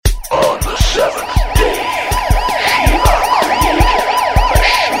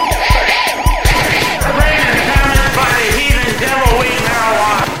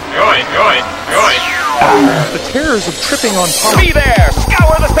fears of tripping on pumps. Be there!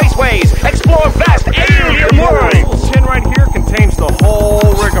 Scour the spaceways! Explore vast alien worlds! Tin right here contains the whole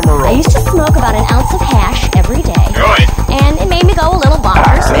rigmarole. I used to smoke about an ounce of hash every day. Good. And it made me go a little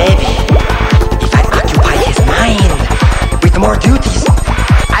bonkers. Maybe if I occupy his mind with more duties,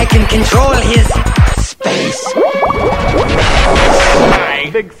 I can control his space. Hi.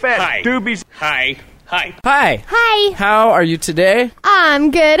 Big fat Hi. doobies. Hi. Hi. Hi. Hi. How are you today?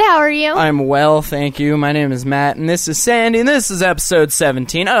 I'm good. How are you? I'm well, thank you. My name is Matt, and this is Sandy, and this is episode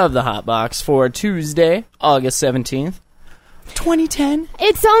 17 of the Hot Box for Tuesday, August 17th, 2010.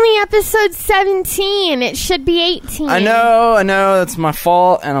 It's only episode 17. It should be 18. I know, that's my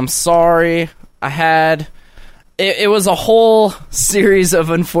fault, and I'm sorry. It was a whole series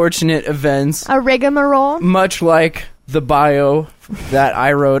of unfortunate events, A rigmarole. much like the bio that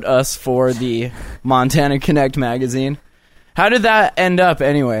I wrote us for the Montana Connect magazine. How did that end up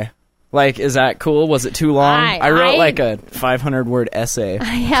anyway? Like, is that cool? Was it too long? I wrote like a 500-word essay. I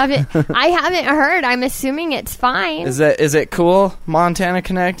haven't heard. I'm assuming it's fine. Is it cool? Montana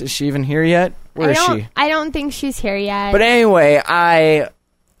Connect? Is she even here yet? Where is she? I don't think she's here yet. But anyway, I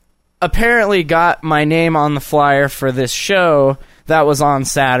apparently got my name on the flyer for this show that was on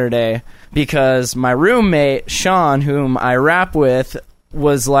Saturday because my roommate, Sean, whom I rap with,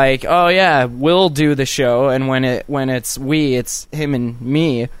 was like, oh yeah, we'll do the show, and when it's we, it's him and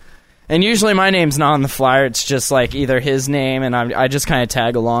me. And usually my name's not on the flyer, it's just like either his name, and I just kind of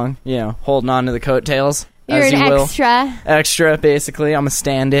tag along, holding on to the coattails. You're as an you will. extra, basically. I'm a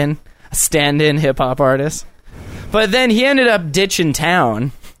stand-in hip-hop artist. But then he ended up ditching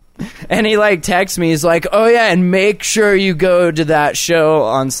town. And he texts me, he's like, oh yeah, and make sure you go to that show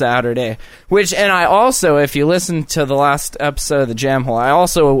on Saturday. And I also, if you listen to the last episode of the Jam Hole, I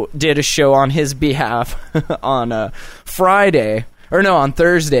also did a show on his behalf on Friday. Or no, on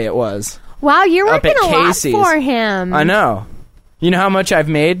Thursday it was. Wow, you're working a lot Casey's. for him. I know. You know how much I've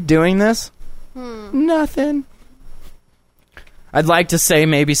made doing this? Nothing. I'd like to say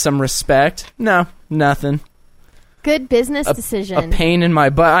maybe some respect. No, nothing. Good business decision. A pain in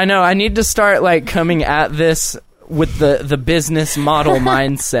my butt. I know. I need to start coming at this with the business model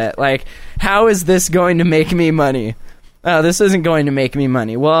mindset. How is this going to make me money? Oh, this isn't going to make me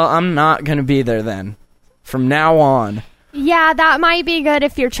money. Well, I'm not going to be there then. From now on. Yeah, that might be good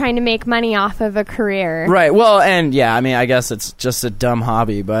if you're trying to make money off of a career. Right. Well, and yeah, I mean, I guess it's just a dumb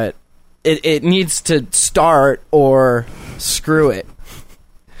hobby, but it needs to start or screw it.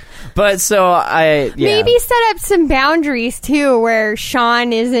 But so Maybe set up some boundaries too, where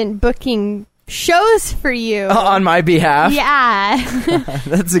Sean isn't booking shows for you on my behalf. Yeah,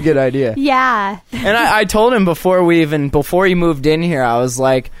 that's a good idea. Yeah, and I told him before he moved in here, I was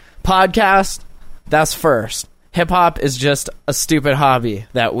like, podcast, that's first. Hip hop is just a stupid hobby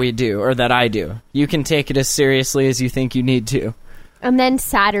that we do, or that I do. You can take it as seriously as you think you need to. And then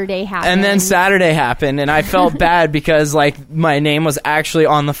Saturday happened. And I felt bad because, my name was actually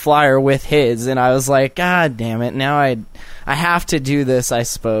on the flyer with his, and I was like, God damn it, now I have to do this, I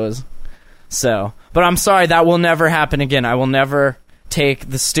suppose. So, but I'm sorry, that will never happen again. I will never take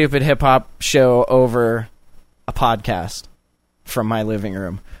the stupid hip-hop show over a podcast from my living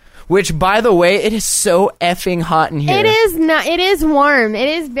room. Which, by the way, it is so effing hot in here. It is warm. It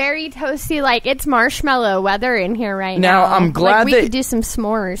is very toasty. It's marshmallow weather in here right now. Now, I'm glad we could do some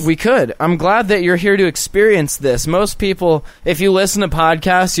s'mores. We could. I'm glad that you're here to experience this. Most people, if you listen to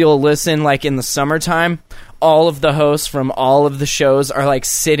podcasts, you'll listen in the summertime. All of the hosts from all of the shows are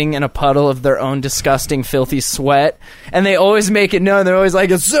sitting in a puddle of their own disgusting, filthy sweat. And they always make it known. They're always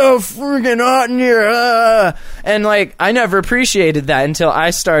like, it's so freaking hot in here. And I never appreciated that until I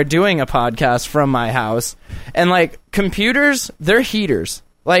started doing a podcast from my house. And computers, they're heaters.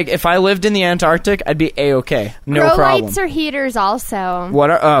 If I lived in the Antarctic, I'd be A-okay. No Grow problem. lights are heaters also.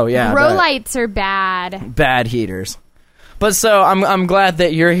 Oh, yeah. Grow lights are bad. Bad heaters. But so I'm glad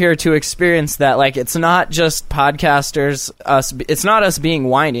that you're here to experience that. It's not just podcasters. It's not us being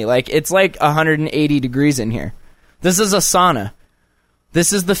whiny. It's 180 degrees in here. This is a sauna.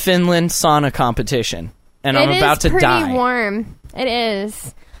 This is the Finland sauna competition, and I'm about to die. It is pretty warm. It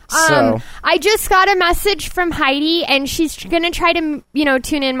is. So. I just got a message from Heidi, and she's going to try to,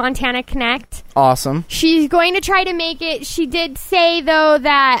 tune in Montana Connect. Awesome. She's going to try to make it. She did say, though,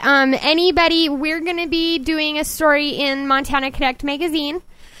 that we're going to be doing a story in Montana Connect magazine,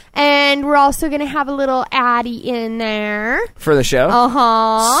 And we're also going to have a little Addie in there. For the show?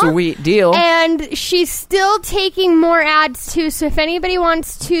 Uh-huh. Sweet deal. And she's still taking more ads, too. So if anybody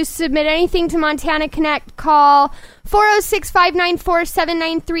wants to submit anything to Montana Connect, call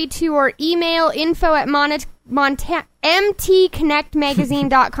 406-594-7932 or email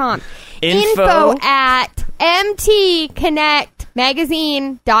info@mtconnectmagazine.com.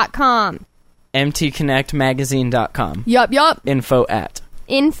 info@mtconnectmagazine.com. mtconnectmagazine.com. Yup. Info at.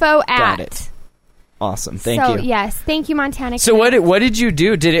 Got it. Awesome. Thank you. Yes. Thank you, Montana Connect. So what did you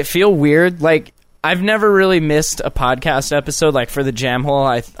do? Did it feel weird? Like, I've never really missed a podcast episode. Like, for the Jam Hole,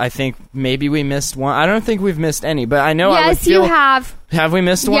 I think maybe we missed one. I don't think we've missed any, but I know I would feel... Yes, you have. Have we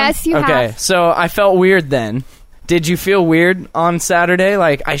missed one? Yes, you have. Okay, so I felt weird then. Did you feel weird on Saturday?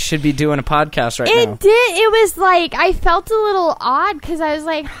 Like, I should be doing a podcast right now. It did. It was like, I felt a little odd because I was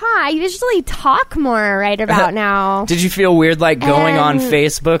like, I usually talk more right about now. Did you feel weird, like, going on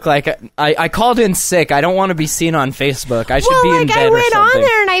Facebook? Like, I called in sick. I don't want to be seen on Facebook. I should be in bed or something. I went on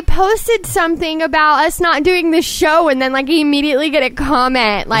there and I posted something about us not doing the show, and then, like, I immediately get a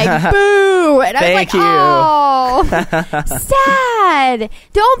comment, like, boo! And I was like, oh, sad.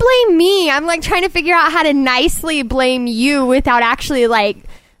 Don't blame me. I'm, like, trying to figure out how to nicely blame you without actually, like,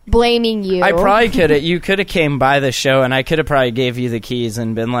 blaming you. I probably could have. You could have came by the show, and I could have probably gave you the keys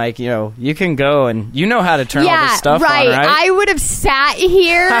and been like, you can go, and you know how to turn all this stuff on, right? I would have sat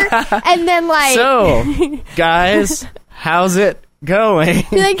here and then, like... So, guys, how's it going?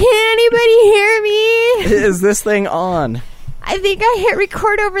 Be like, can anybody hear me? Is this thing on? I think I hit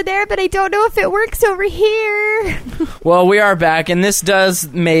record over there, but I don't know if it works over here. Well, we are back, and this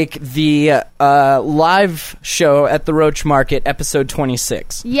does make the live show at the Roach Market episode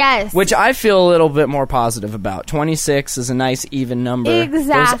 26. Yes. Which I feel a little bit more positive about. 26 is a nice even number.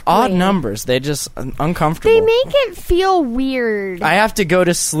 Exactly. Those odd numbers, they just uncomfortable. They make it feel weird. I have to go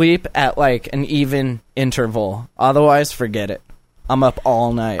to sleep at, like, an even interval. Otherwise, forget it. I'm up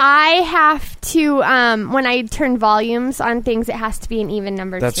all night. I have to, when I turn volumes on things, it has to be an even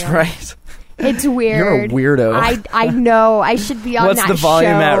number, That's too. right. It's weird. You're a weirdo. I know. I should be on that show. What's the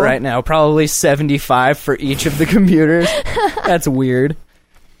volume at right now? Probably 75 for each of the computers. That's weird.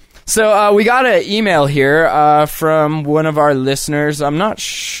 So we got an email here from one of our listeners. I'm not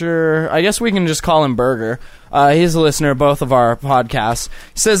sure. I guess we can just call him Burger. He's a listener of both of our podcasts.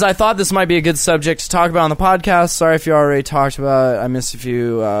 He says, I thought this might be a good subject to talk about on the podcast. Sorry if you already talked about it. I missed a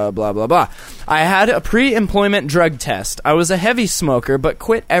few, blah, blah, blah. I had a pre-employment drug test. I was a heavy smoker, but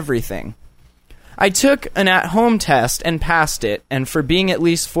quit everything. I took an at-home test and passed it, and for being at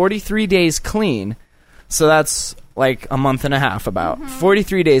least 43 days clean, so that's like a month and a half about,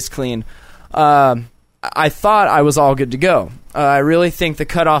 43 days clean, I thought I was all good to go. I really think the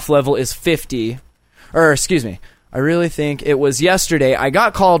cutoff level is 50. Or, excuse me, I really think it was yesterday I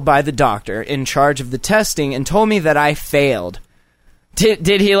got called by the doctor in charge of the testing and told me that I failed.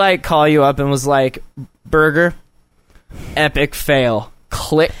 Did he, like, call you up and was like, Burger, epic fail,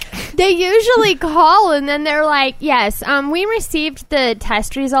 click? They usually call and then they're like, yes, we received the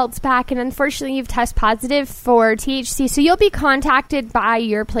test results back and unfortunately you've tested positive for THC, so you'll be contacted by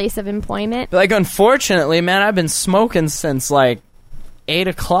your place of employment. Like, unfortunately, man, I've been smoking since, like, 8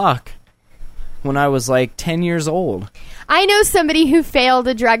 o'clock. When I was like 10 years old. I know somebody who failed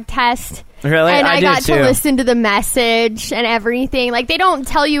a drug test. Really? And I got too. to listen to the message and everything. Like, they don't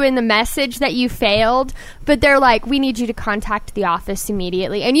tell you in the message that you failed, but they're like, we need you to contact the office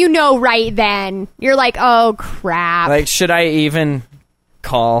immediately. And you know right then. You're like, oh, crap. Like, should I even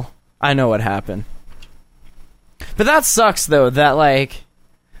call? I know what happened. But that sucks, though, that, like...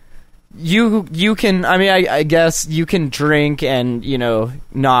 You can, I mean, I guess you can drink and,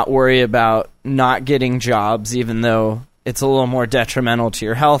 not worry about not getting jobs, even though it's a little more detrimental to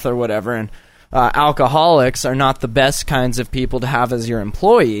your health or whatever. And alcoholics are not the best kinds of people to have as your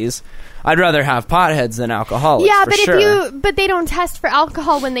employees. I'd rather have potheads than alcoholics. Yeah, for but sure. but they don't test for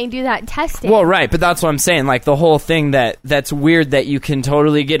alcohol when they do that testing. Well, right, but that's what I'm saying. Like, the whole thing that's weird that you can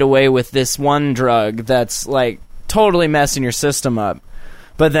totally get away with this one drug that's, like, totally messing your system up.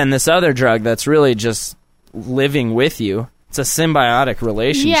 But then this other drug that's really just living with you. It's a symbiotic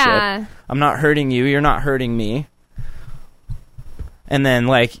relationship. Yeah. I'm not hurting you. You're not hurting me. And then,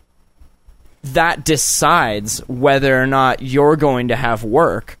 like, that decides whether or not you're going to have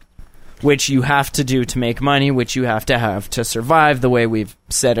work, which you have to do to make money, which you have to survive the way we've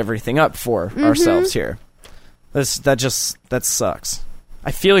set everything up for ourselves here. That sucks.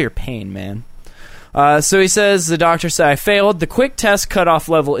 I feel your pain, man. So he says, the doctor said I failed. The quick test cutoff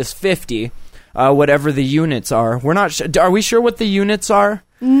level is 50, whatever the units are. We're not are we sure what the units are?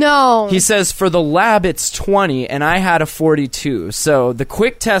 No. He says for the lab it's 20 and I had a 42. So the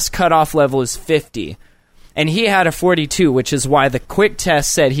quick test cutoff level is 50. And he had a 42, which is why the quick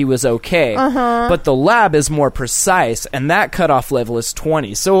test said he was okay. But the lab is more precise, and that cutoff level is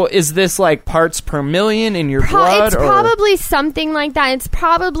 20. So is this like parts per million in your blood? It's probably something like that. It's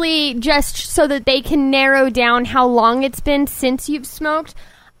probably just so that they can narrow down how long it's been since you've smoked.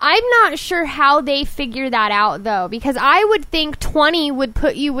 I'm not sure how they figure that out, though, because I would think 20 would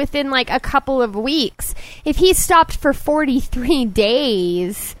put you within like a couple of weeks. If he stopped for 43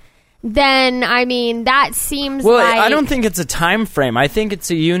 days... then, I mean, that seems like... Well, I don't think it's a time frame. I think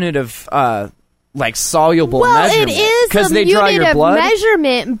it's a unit of, like, soluble measurement. Well, it is because a they draw unit your of blood?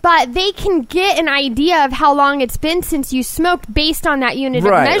 measurement, but they can get an idea of how long it's been since you smoked based on that unit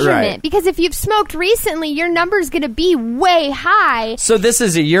of measurement. Right. Because if you've smoked recently, your number's going to be way high. So this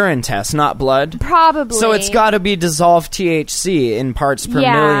is a urine test, not blood? Probably. So it's got to be dissolved THC in parts per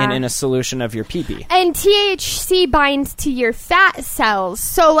million in a solution of your pee-pee. And THC binds to your fat cells.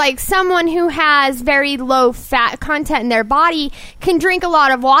 So, like, someone who has very low fat content in their body can drink a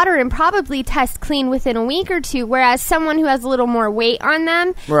lot of water and probably test clean within a week or two, whereas someone who has a little more weight on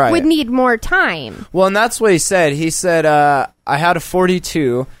them would need more time. Well, and that's what he said. He said, I had a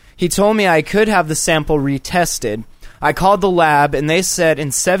 42. He told me I could have the sample retested. I called the lab, and they said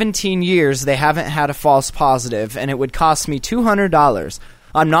in 17 years they haven't had a false positive, and it would cost me $200.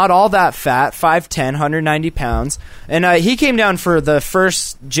 I'm not all that fat, 5'10", 190 pounds. And he came down for the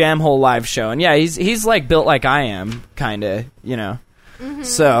first Jam Hole live show. And yeah, he's like built like I am, kind of, you know.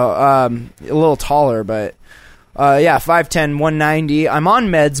 So, a little taller, but, 5'10", 190. I'm on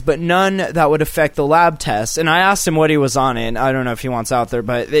meds, but none that would affect the lab test. And I asked him what he was on, and I don't know if he wants out there,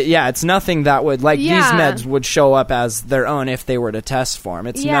 but, it's nothing that would, like, these meds would show up as their own if they were to test for him.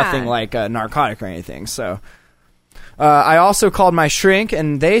 It's nothing like a narcotic or anything, so... I also called my shrink,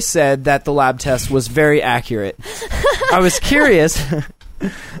 and they said that the lab test was very accurate. I was curious...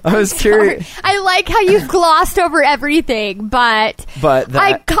 I like how you've glossed over everything, but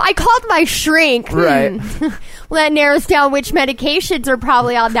I called my shrink. Right. Well, that narrows down which medications are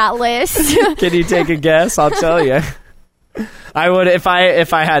probably on that list. Can you take a guess? I'll tell you. I would if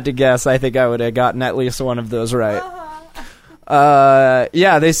I had to guess. I think I would have gotten at least one of those right.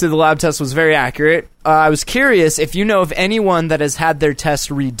 They said the lab test was very accurate. I was curious if you know of anyone that has had their test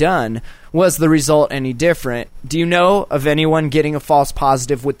redone. Was the result any different? Do you know of anyone getting a false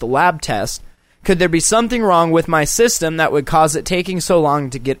positive with the lab test? Could there be something wrong with my system that would cause it taking so long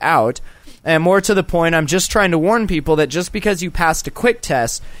to get out? And more to the point, I'm just trying to warn people that just because you passed a quick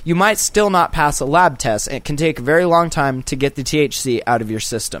test, you might still not pass a lab test. It can take a very long time to get the THC out of your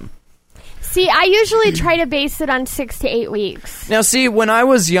system. See, I usually try to base it on 6 to 8 weeks. Now, see, when I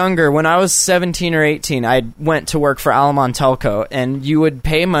was younger, when I was 17 or 18, I went to work for Alamon Telco, and you would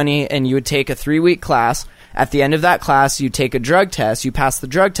pay money and you would take a 3-week class. At the end of that class, you take a drug test. You pass the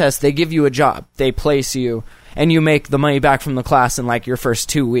drug test, they give you a job. They place you, and you make the money back from the class in, like, your first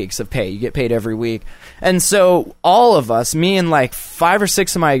 2 weeks of pay. You get paid every week. And so all of us, me and, like, 5 or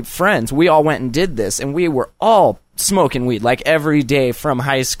 6 of my friends, we all went and did this, and we were all smoking weed, like, every day from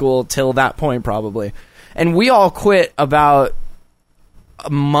high school till that point, probably. And we all quit about a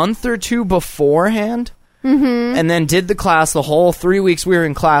month or two beforehand. And then did the class. The whole 3 weeks we were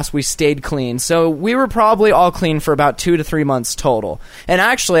in class, we stayed clean. So we were probably all clean for about 2 to 3 months total. And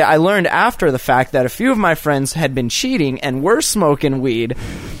actually, I learned after the fact that a few of my friends had been cheating and were smoking weed.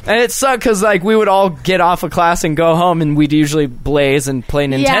 And it sucked because, like, we would all get off of class and go home, and we'd usually blaze and play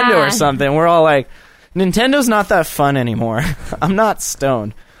Nintendo or something. We're all like, Nintendo's not that fun anymore. I'm not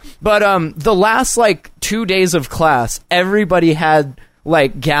stoned. But the last, like, 2 days of class, everybody had...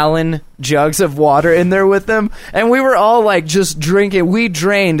 like gallon jugs of water in there with them, and we were all like just drinking. We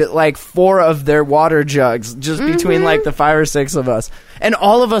drained like 4 of their water jugs just between like the 5 or 6 of us, and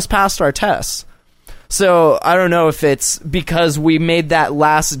all of us passed our tests. So I don't know if it's because we made that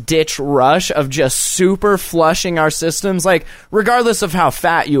last ditch rush of just super flushing our systems. Like, regardless of how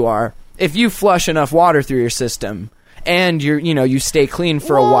fat you are, if you flush enough water through your system and you stay clean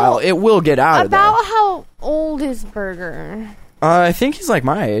for a while, it will get out of there. About how old is Burger? I think he's like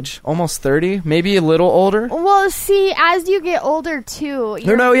my age, almost 30, maybe a little older. Well, see, as you get older, too...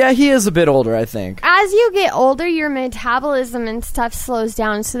 he is a bit older, I think. As you get older, your metabolism and stuff slows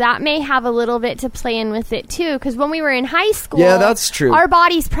down, so that may have a little bit to play in with it, too, because when we were in high school... Yeah, that's true. Our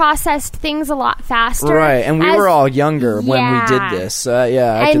bodies processed things a lot faster. Right, and we were all younger when we did this.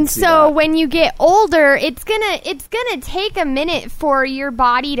 I could see that. When you get older, it's gonna take a minute for your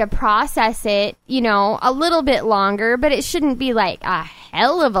body to process it, a little bit longer, but it shouldn't be like a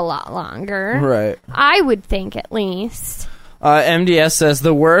hell of a lot longer. Right. I would think, at least. MDS says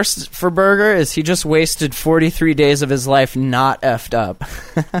the worst for Berger is he just wasted 43 days of his life not effed up.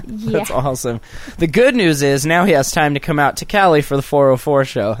 That's awesome. The good news is now he has time to come out to Cali for the 404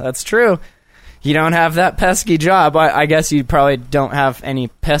 show. That's true. You don't have that pesky job. I guess you probably don't have any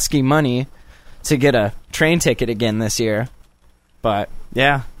pesky money to get a train ticket again this year. But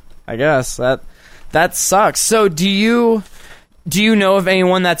yeah, I guess that sucks. So do you know of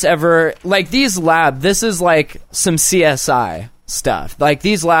anyone that's ever, like, this is like some CSI stuff. Like,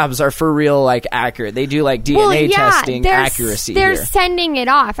 these labs are for real, like, accurate. They do, like, DNA testing accuracy they're here. sending it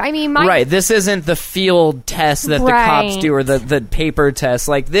off. I mean, right, this isn't the field test that the cops do or the paper test.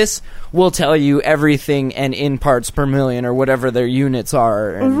 Like, this will tell you everything and in parts per million or whatever their units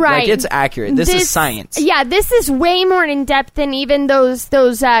are. And, like, it's accurate. This is science. Yeah, this is way more in-depth than even those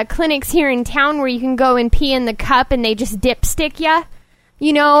clinics here in town where you can go and pee in the cup and they just dipstick you.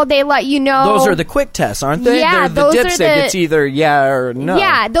 You know, they let you know. Those are the quick tests, aren't they? Yeah, those are it's either yeah or no.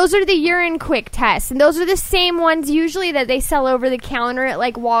 Yeah, those are the urine quick tests. And those are the same ones usually that they sell over the counter at,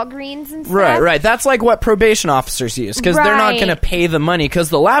 like, Walgreens and stuff. Right. That's like what probation officers use because they're not going to pay the money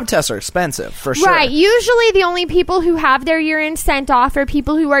because the lab tests are expensive, for sure. Right. Usually the only people who have their urine sent off are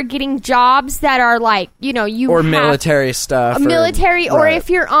people who are getting jobs that are, like, you know, or military stuff. Or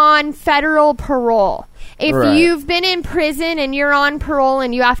if you're on federal parole. If you've been in prison and you're on parole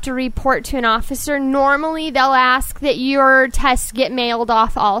and you have to report to an officer, normally they'll ask that your tests get mailed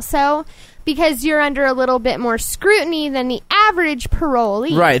off also because you're under a little bit more scrutiny than the average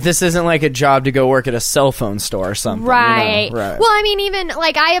parolee. Right. This isn't like a job to go work at a cell phone store or something. Right. You know? Right. Well, I mean, even,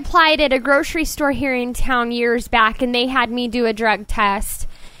 like, I applied at a grocery store here in town years back and they had me do a drug test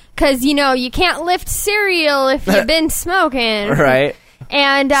because, you know, you can't lift cereal if you've been smoking. Right.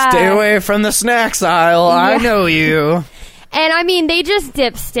 And stay away from the snacks aisle. Yeah. I know you. And I mean, they just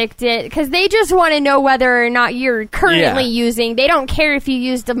dipsticked it because they just want to know whether or not you're currently using. They don't care if you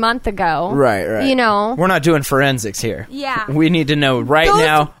used a month ago. Right. You know, we're not doing forensics here. Yeah, we need to know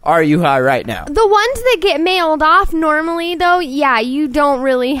now. Are you high right now? The ones that get mailed off normally, though, you don't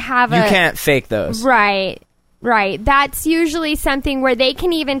really have. You can't fake those. Right. That's usually something where they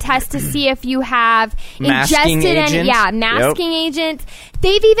can even test to see if you have ingested any masking agents.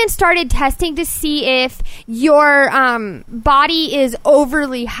 They've even started testing to see if your body is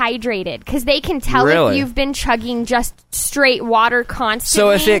overly hydrated because they can tell if you've been chugging just straight water constantly. So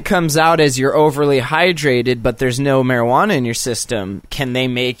if it comes out as you're overly hydrated but there's no marijuana in your system, can they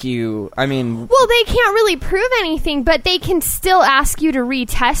make you, I mean... Well, they can't really prove anything, but they can still ask you to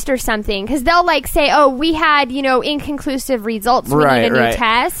retest or something because they'll, like, say, oh, we had, you know, inconclusive results. We need a new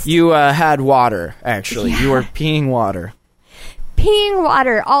test. You had water, actually. Yeah. You were peeing water. Peeing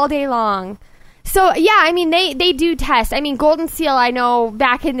water all day long. So, yeah, I mean, they do test. I mean, Golden Seal, I know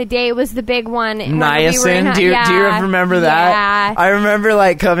back in the day was the big one. Niacin? Do you remember that? Yeah. I remember,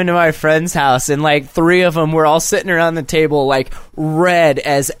 like, coming to my friend's house, and, like, 3 of them were all sitting around the table, like, red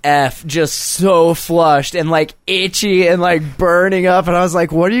as F, just so flushed and, like, itchy and, like, burning up. And I was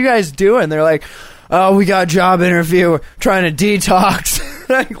like, what are you guys doing? They're like, oh, we got a job interview. We're trying to detox.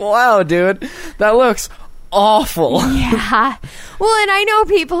 Like, wow, dude, that looks awful. Yeah. Well, and I know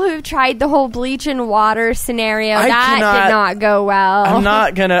people who've tried the whole bleach and water scenario. That did not go well.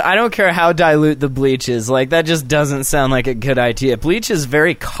 I don't care how dilute the bleach is. Like, that just doesn't sound like a good idea. Bleach is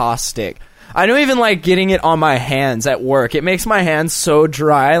very caustic. I don't even like getting it on my hands at work. It makes my hands so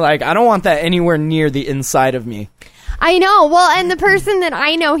dry. Like, I don't want that anywhere near the inside of me. I know. Well, and the person that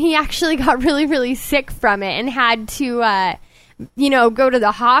I know, he actually got really, really sick from it and had to, go to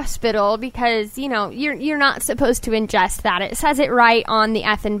the hospital because, you know, you're not supposed to ingest that. It says it right on the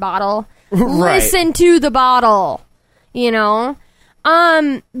effing bottle. Right. Listen to the bottle, you know.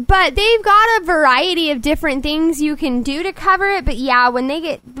 But they've got a variety of different things you can do to cover it. But yeah, when they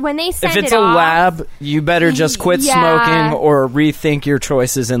send it off, if it's a lab, you better just quit smoking or rethink your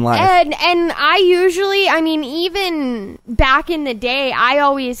choices in life. And I usually, I mean, even back in the day, I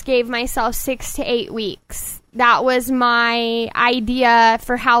always gave myself 6 to 8 weeks. That was my idea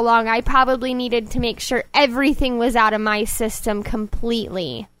for how long I probably needed to make sure everything was out of my system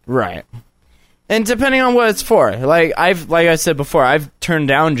completely. Right. And depending on what it's for, like I said before, I've turned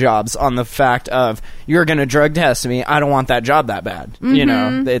down jobs on the fact of you're going to drug test me. I don't want that job that bad. Mm-hmm. You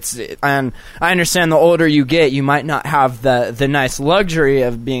know, and I understand the older you get, you might not have the nice luxury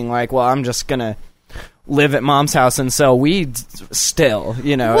of being like, well, I'm just going to live at mom's house and sell weed still.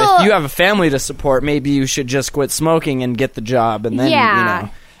 You know, if you have a family to support, maybe you should just quit smoking and get the job, and then you know.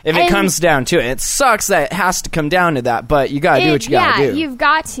 If it comes down to it. It sucks that it has to come down to that, but you gotta do what you gotta do. Yeah, you've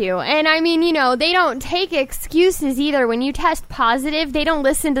got to. And I mean, they don't take excuses either. When you test positive, they don't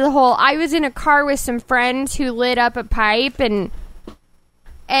listen to the whole, I was in a car with some friends who lit up a pipe and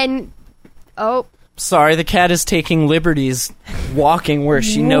oh. Sorry, the cat is taking liberties walking where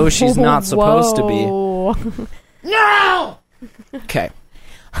she knows she's not supposed to be. No! Okay.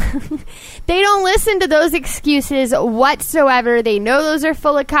 They don't listen to those excuses whatsoever. They know those are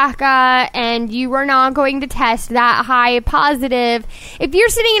full of caca, and you are not going to test that high positive. If you're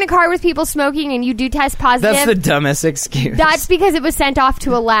sitting in a car with people smoking and you do test positive, that's the dumbest excuse. That's because it was sent off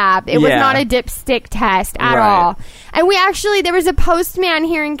to a lab. It was not a dipstick test at all. And there was a postman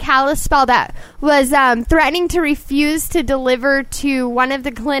here in Kalispell that was threatening to refuse to deliver to one of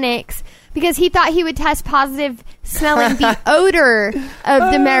the clinics because he thought he would test positive smelling the odor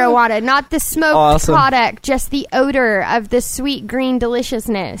of the marijuana, not the smoked product, just the odor of the sweet green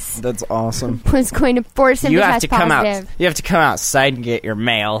deliciousness. That's awesome. Was going to force him to test positive. You have to come outside and get your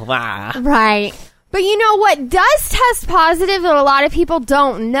mail. Ah. Right. But you know what does test positive that a lot of people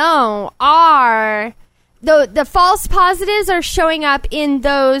don't know are... The false positives are showing up in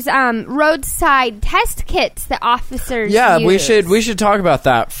those roadside test kits that officers use. we should talk about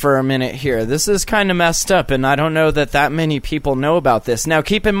that for a minute here. This is kind of messed up, and I don't know that many people know about this. Now,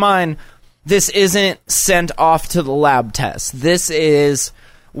 keep in mind, this isn't sent off to the lab test. This is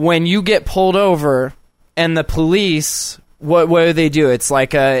when you get pulled over, and the police... What do they do? It's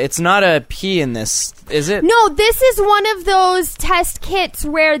like it's not a pee in this, is it? No, this is one of those test kits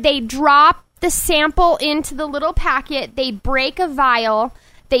where they drop the sample into the little packet, they break a vial,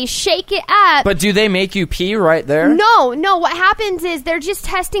 they shake it up. But do they make you pee right there? No. What happens is they're just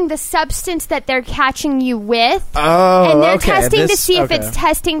testing the substance that they're catching you with. Oh, and they're testing to see if it's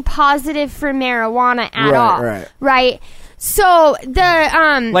testing positive for marijuana at all. Right. So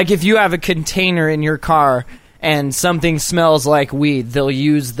the like if you have a container in your car and something smells like weed, they'll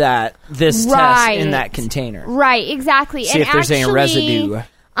use this test in that container. Right, exactly. See if there's any residue.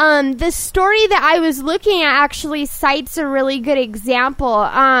 The story that I was looking at actually cites a really good example.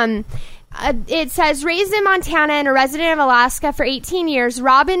 It says, raised in Montana and a resident of Alaska for 18 years,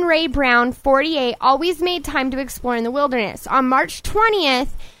 Robin Ray Brown, 48, always made time to explore in the wilderness. On March 20th,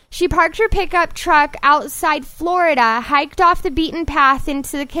 she parked her pickup truck outside Florida, hiked off the beaten path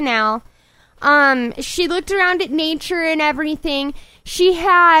into the canal. She looked around at nature and everything. She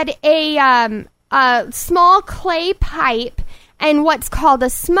had a small clay pipe and what's called a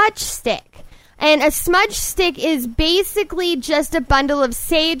smudge stick. And a smudge stick is basically just a bundle of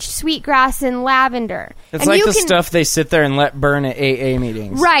sage, sweetgrass, and lavender. It's like the stuff they sit there and let burn at AA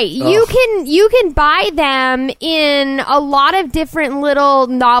meetings. Right. Ugh. You can buy them in a lot of different little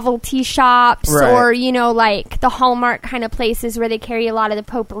novelty shops or, like the Hallmark kind of places where they carry a lot of the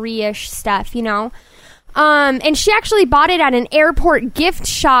potpourri-ish stuff, And she actually bought it at an airport gift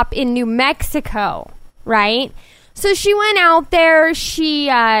shop in New Mexico, right? So she went out there, she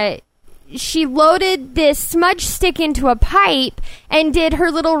loaded this smudge stick into a pipe and did her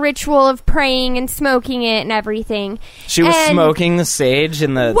little ritual of praying and smoking it and everything. She was smoking the sage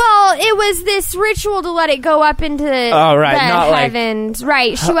and the... Well, it was this ritual to let it go up into the heavens.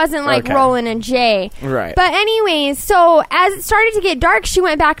 Right, she wasn't rolling a J. Right. But anyways, so as it started to get dark, she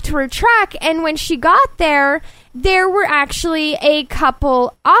went back to her truck, and when she got there were actually a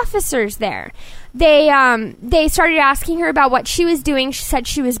couple officers there. They started asking her about what she was doing. She said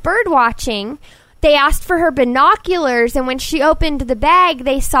she was bird watching. They asked for her binoculars, and when she opened the bag,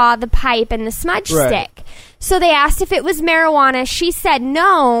 they saw the pipe and the smudge stick. So they asked if it was marijuana. She said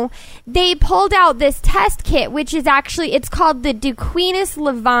no. They pulled out this test kit, which is actually, it's called the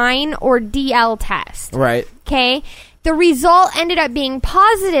Duquesne-Levine or DL test. Right. Okay? The result ended up being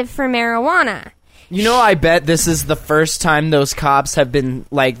positive for marijuana. I bet this is the first time those cops have been,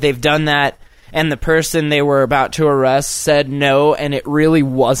 they've done that, and the person they were about to arrest said no, and it really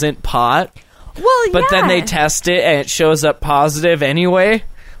wasn't pot. Well, But then they test it, and it shows up positive anyway.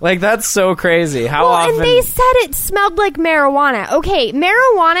 That's so crazy. How often... and they said it smelled like marijuana. Okay,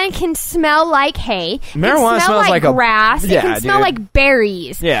 marijuana can smell like hay. Marijuana it can smell smells like grass. It can smell like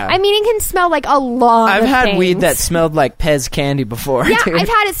berries. Yeah. I mean, it can smell like a lot I've of had things. weed that smelled like Pez candy before. Yeah, dude. I've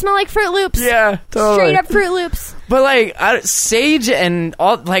had it smell like Fruit Loops. Yeah, totally. Straight up Fruit Loops. But, sage and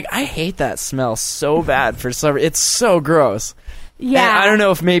all... I hate that smell so bad for some... It's so gross. Yeah. And I don't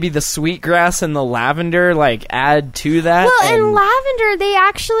know if maybe the sweetgrass and the lavender add to that. Well, and lavender, they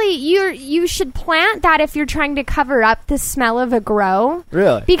actually you should plant that if you're trying to cover up the smell of a grow.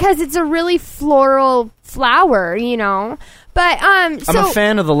 Really? Because it's a really floral flower, But I'm a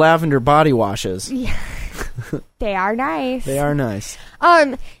fan of the lavender body washes. Yeah. They are nice. They are nice.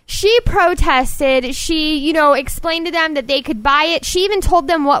 She protested. She, explained to them that they could buy it. She even told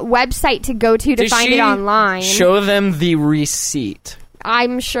them what website to go to find it online. Show them the receipt.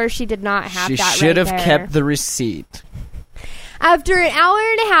 I'm sure she did not have that. She should have there. kept the receipt. After an hour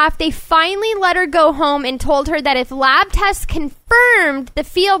and a half, they finally let her go home and told her that if lab tests confirmed the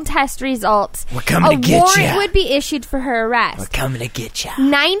field test results, we're coming to get a warrant ya. would be issued for her arrest. We're coming to get you.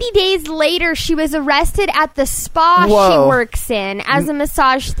 90 days later, she was arrested at the spa Whoa. she works in as a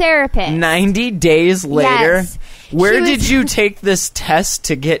massage therapist. 90 days later? Yes. Where did you take this test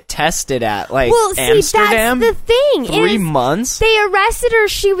to get tested at? Like That's Amsterdam? the thing. 3 months? They arrested her.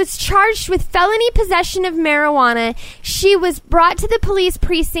 She was charged with felony possession of marijuana. She was brought to the police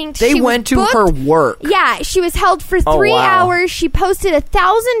precinct. They went to her work. Yeah, she was held for 3 wow. hours. She posted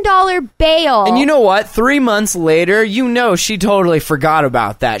 $1,000 bail. And you know what? 3 months later, she totally forgot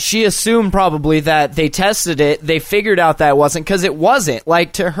about that. She assumed probably that they tested it. They figured out that it wasn't, because it wasn't.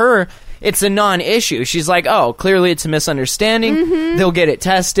 Like, to her, it's a non-issue. She's like, oh, clearly it's a misunderstanding. Mm-hmm. They'll get it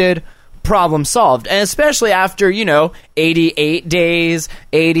tested. Problem solved. And especially after, 88 days,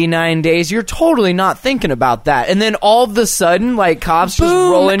 89 days, you're totally not thinking about that. And then all of a sudden, like, cops just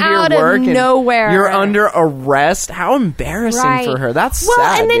roll into your out work of and nowhere. you're under arrest. How embarrassing for her. That's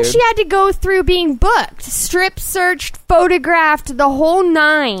sad, and then dude. she had to go through being booked, strip searched, photographed, the whole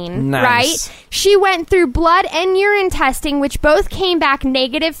nine, Nice. right? She went through blood and urine testing, which both came back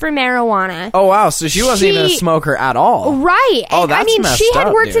negative for marijuana. Oh, wow. So she wasn't even a smoker at all. Right. Oh, And, that's messed she had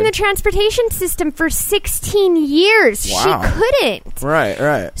up, worked in dude. the transportation system for 16 years. Wow. She couldn't.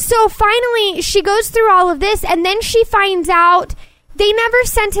 Right. So finally, she goes through all of this, and then she finds out they never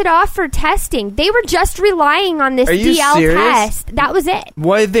sent it off for testing. They were just relying on this Are you DL serious? test. That was it.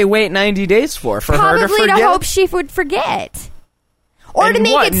 What did they wait 90 days for? For Probably her to forget? to hope she would forget. Or And to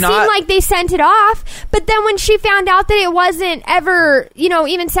make what, it seem not- like they sent it off. But then when she found out that it wasn't ever,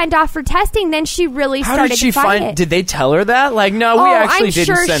 even sent off for testing, then she really How started did she to fight it. Did they tell her that? Like, no, we actually I'm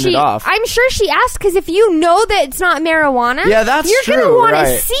didn't sure send it off. I'm sure she asked, because if you know that it's not marijuana, Yeah, that's you're going true, to want right.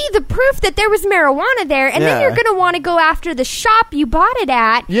 to see the proof that there was marijuana there, and then Yeah. you're going to want to go after the shop you bought it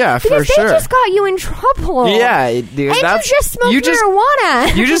at. Yeah, for because sure. they just got you in trouble. Yeah, dude, and that's- you just smoked you just-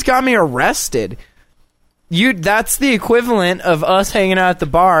 marijuana. You just got me arrested. That's the equivalent of us hanging out at the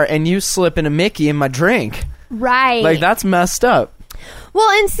bar and you slipping a Mickey in my drink. Right. Like, that's messed up. Well,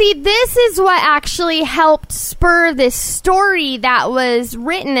 and see, this is what actually helped spur this story that was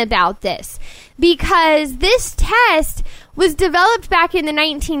written about this. Because this test was developed back in the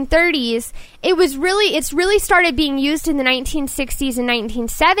 1930s. It's really started being used in the 1960s and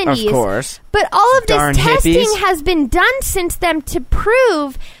 1970s. Of course. But all of Darn this testing hippies. has been done since then to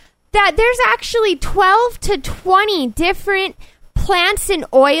prove that there's actually 12 to 20 different plants and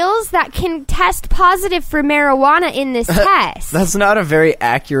oils that can test positive for marijuana in this test. That's not a very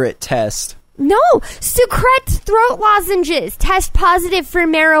accurate test. No, Sucrets throat lozenges test positive for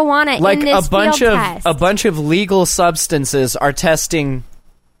marijuana Like in this a bunch field of test. a bunch of legal substances are testing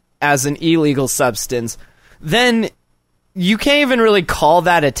as an illegal substance. Then you can't even really call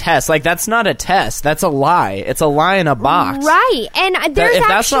that a test. Like, that's not a test. That's a lie. It's a lie in a box. Right, and there's If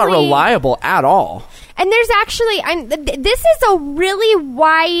that's not reliable at all. And there's actually, this is a really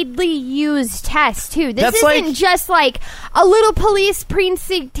widely used test too. This That's isn't like- just like a little police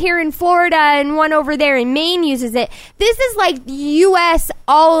precinct here in Florida and one over there in Maine uses it. This is like U.S.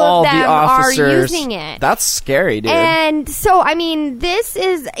 All of them the are officers. using it. That's scary, dude. And so, this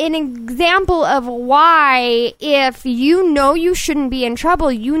is an example of why, if you know you shouldn't be in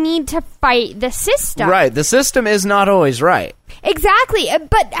trouble, you need to fight the system. Right. The system is not always right. Exactly.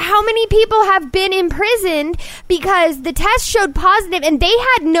 But how many people have been imprisoned because the test showed positive and they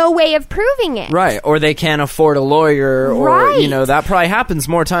had no way of proving it? Right. Or they can't afford a lawyer, or, Right. that probably happens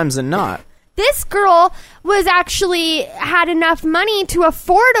more times than not. This girl was actually had enough money to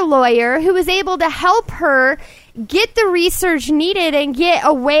afford a lawyer who was able to help her get the research needed and get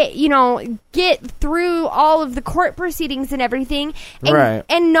away, get through all of the court proceedings and everything, and, Right.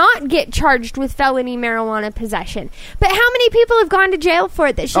 and not get charged with felony marijuana possession. But how many people have gone to jail for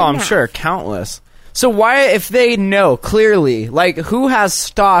it that shouldn't Oh, I'm have? sure. Countless. So why, if they know clearly, like, who has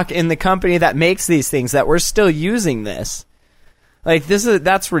stock in the company that makes these things that we're still using this? Like,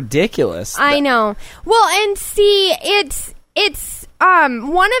 that's ridiculous. I know. Well, and see, it's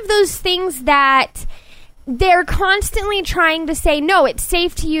one of those things that they're constantly trying to say, no, it's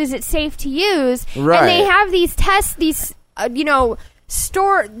safe to use, it's safe to use. Right. And they have these tests, these,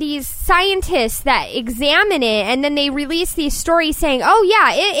 these scientists that examine it, and then they release these stories saying, oh,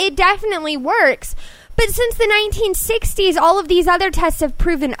 yeah, it definitely works. But since the 1960s, all of these other tests have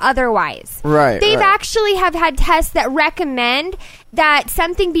proven otherwise. Right. They've actually have had tests that recommend that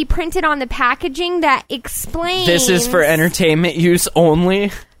something be printed on the packaging that explains... This is for entertainment use only?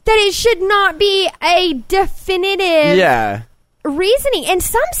 That it should not be a definitive... Yeah. reasoning. And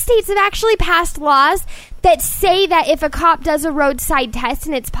some states have actually passed laws that say that if a cop does a roadside test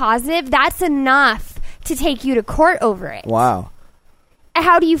and it's positive, that's enough to take you to court over it. Wow.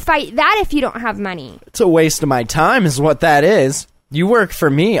 How do you fight that if you don't have money? It's a waste of my time is what that is. You work for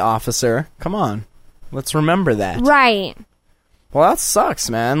me, officer. Come on. Let's remember that. Right. Well, that sucks,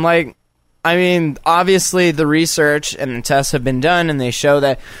 man. Like, I mean, obviously the research and the tests have been done and they show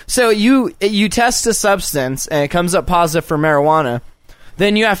that. So you test a substance and it comes up positive for marijuana.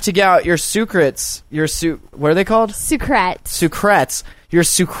 Then you have to get out your Sucrets, what are they called? Sucrets. Your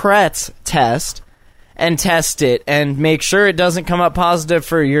Sucrets test and test it and make sure it doesn't come up positive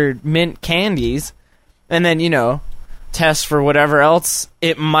for your mint candies. And then, test for whatever else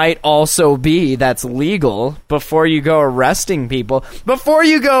it might also be that's legal before you go arresting people, before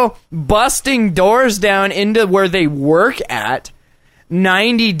you go busting doors down into where they work at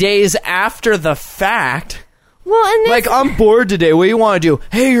 90 days after the fact. Well, and like, I'm bored today. What do you want to do?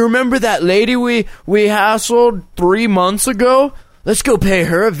 Hey, you remember that lady we hassled 3 months ago? Let's go pay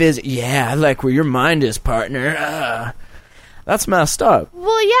her a visit. Yeah, I like where your mind is, partner. That's messed up.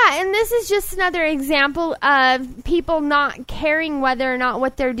 Well, yeah, and this is just another example of people not caring whether or not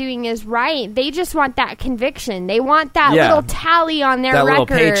what they're doing is right. They just want that conviction. They want that little tally on their record. That little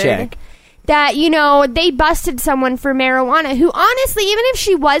paycheck. That, they busted someone for marijuana who, honestly, even if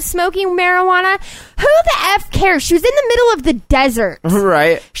she was smoking marijuana, who the F cares? She was in the middle of the desert.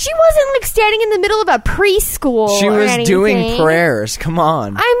 Right. She wasn't, standing in the middle of a preschool. She was doing prayers. Come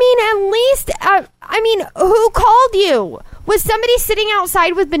on. I mean, at least, who called you? Was somebody sitting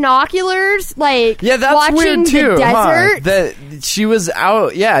outside with binoculars, that's watching weird too, the desert? Huh? That she was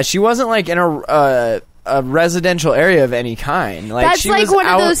out. Yeah, she wasn't in a residential area of any kind. That's she was one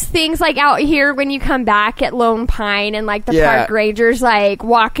out... of those things out here when you come back at Lone Pine and the park ranger's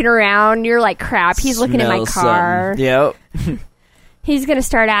walking around. You're like, crap, he's looking at my car. Yep. He's gonna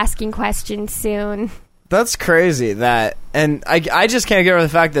start asking questions soon. That's crazy. And I just can't get over the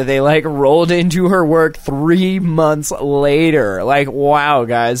fact that they rolled into her work 3 months later. Wow,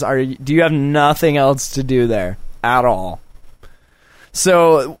 guys, do you have nothing else to do there at all?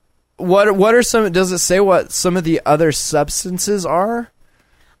 So, what are some? Does it say what some of the other substances are?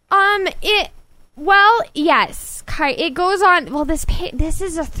 Yes. It goes on. Well, this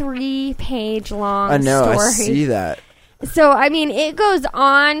is a 3-page long. I know. Story. I see that. So, it goes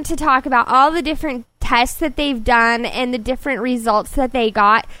on to talk about all the different tests that they've done and the different results that they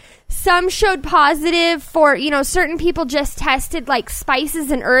got. Some showed positive for, certain people just tested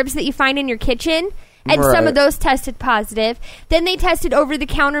spices and herbs that you find in your kitchen. And some of those tested positive. Then they tested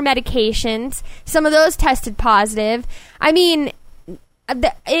over-the-counter medications. Some of those tested positive. When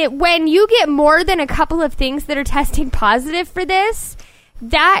you get more than a couple of things that are testing positive for this,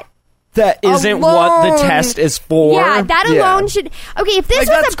 that isn't alone, what the test is for. Yeah, that alone should... Okay, if this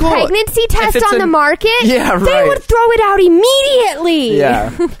was a pregnancy test on the market, they would throw it out immediately.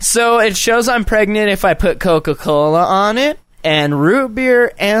 Yeah. So it shows I'm pregnant if I put Coca-Cola on it, and root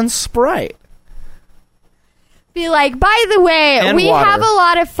beer, and Sprite. Be like, by the way, and we water. have a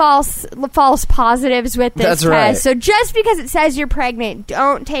lot of false positives with this test. Right. So just because it says you're pregnant,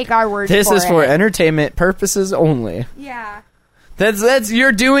 don't take our word for it. This is for entertainment purposes only. Yeah. That's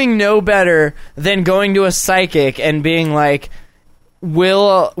you're doing no better than going to a psychic and being like,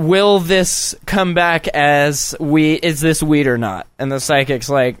 will this come back as weed? Is this weed or not? And the psychic's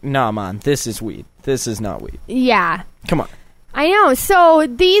like, nah, man, this is weed. This is not weed. Yeah. Come on. I know. So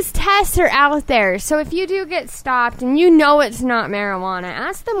these tests are out there. So if you do get stopped and it's not marijuana,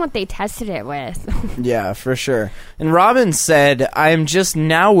 ask them what they tested it with. Yeah, for sure. And Robin said, I'm just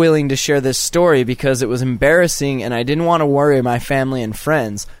now willing to share this story because it was embarrassing and I didn't want to worry my family and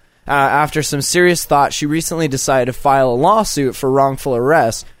friends. After some serious thought, she recently decided to file a lawsuit for wrongful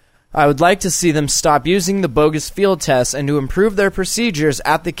arrest. I would like to see them stop using the bogus field tests and to improve their procedures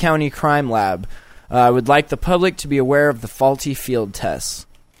at the county crime lab. I would like the public to be aware of the faulty field tests.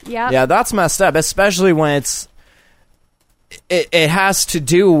 Yeah, that's messed up, especially when it has to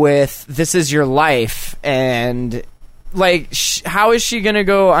do with this is your life, and how is she gonna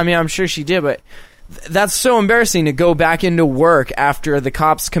go? I mean, I'm sure she did, but that's so embarrassing to go back into work after the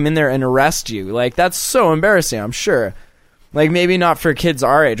cops come in there and arrest you. That's so embarrassing. I'm sure. Maybe not for kids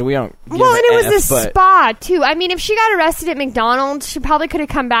our age. We don't. Well, and it was a spa, too. I mean, if she got arrested at McDonald's, she probably could have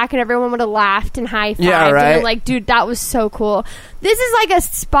come back and everyone would have laughed and high-fived. Yeah, right. And dude, that was so cool. This is a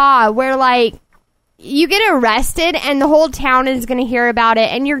spa where, you get arrested and the whole town is going to hear about it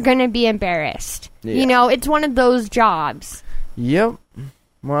and you're going to be embarrassed. Yeah. You know, it's one of those jobs. Yep.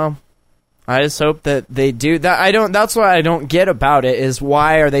 Well, I just hope that they do that. That's what I don't get about it is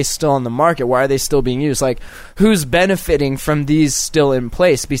why are they still on the market? Why are they still being used? Like, who's benefiting from these still in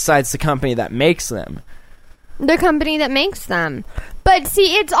place besides the company that makes them? The company that makes them. But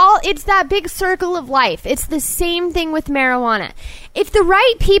see, it's that big circle of life. It's the same thing with marijuana. If the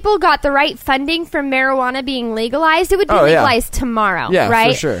right people got the right funding from marijuana being legalized, it would be legalized tomorrow,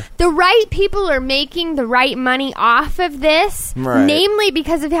 right? For sure. The right people are making the right money off of this, namely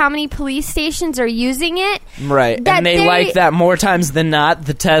because of how many police stations are using it. Right. And they like that more times than not,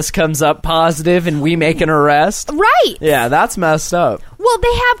 the test comes up positive and we make an arrest. Right. Yeah, that's messed up. Well,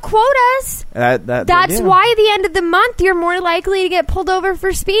 they have quotas. That's why at the end of the month you're more likely to get pulled over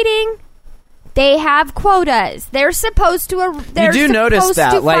for speeding. They have quotas. They're supposed to. You do notice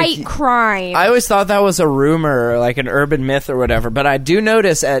that, fight crime. I always thought that was a rumor, or like an urban myth or whatever. But I do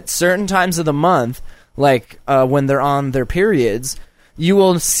notice at certain times of the month, like when they're on their periods, you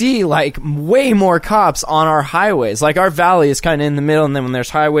will see like way more cops on our highways. Like our valley is kind of in the middle, and then when there's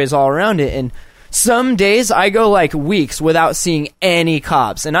highways all around it, and some days I go like weeks without seeing any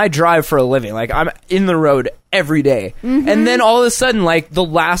cops, and I drive for a living. Like I'm in the road every day. Mm-hmm. And then all of a sudden, like the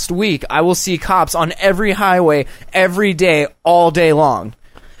last week, I will see cops on every highway every day, all day long.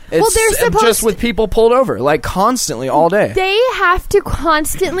 It's they're supposed just with people pulled over, like constantly all day. They have to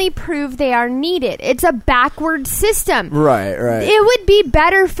constantly prove they are needed. It's a backward system. Right. It would be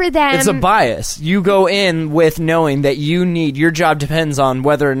better for them. It's a bias. You go in with knowing that your job depends on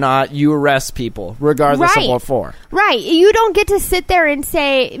whether or not you arrest people, regardless of what for. Right. You don't get to sit there and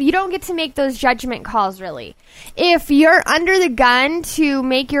say, you don't get to make those judgment calls, really. If you're under the gun to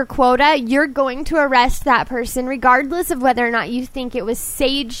make your quota, you're going to arrest that person, regardless of whether or not you think it was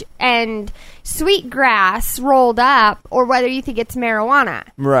sage and sweetgrass rolled up or whether you think it's marijuana.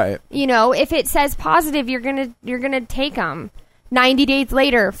 Right. You know, if it says positive, you're gonna take them 90 days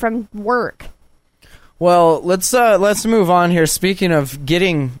later from work. Well, let's move on here. Speaking of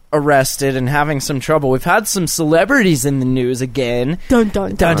getting arrested and having some trouble, we've had some celebrities in the news again. Dun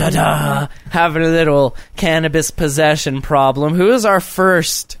dun dun. Dun, dun, dun. Having a little cannabis possession problem. Who is our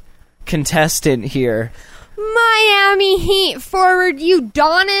first contestant here? Miami Heat forward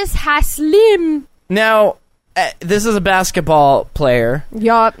Udonis Haslem. Now, this is a basketball player.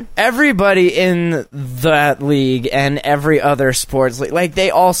 Yup. Everybody in that league and every other sports league, like,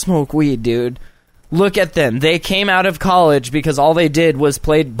 they all smoke weed, dude. Look at them. They came out of college because all they did was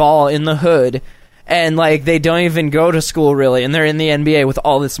played ball in the hood, and like they don't even go to school really, and they're in the NBA with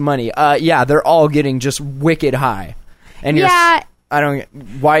all this money. They're all getting just wicked high. And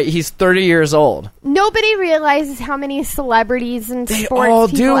why he's 30 years old. Nobody realizes how many celebrities and they sports all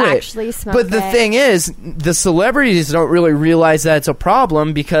people do it. Actually smoke. But the thing is, the celebrities don't really realize that it's a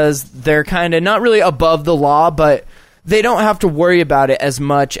problem because they're kind of not really above the law, but they don't have to worry about it as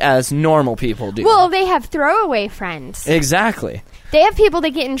much as normal people do. Well, they have throwaway friends. Exactly. They have people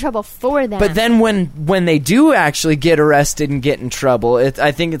that get in trouble for them. But then when they do actually get arrested and get in trouble,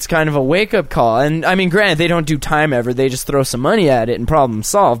 I think it's kind of a wake-up call. And, I mean, granted, they don't do time ever. They just throw some money at it and problem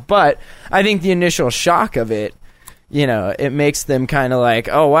solved. But I think the initial shock of it, you know, it makes them kind of like,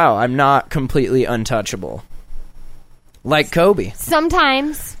 oh, wow, I'm not completely untouchable. Like Kobe.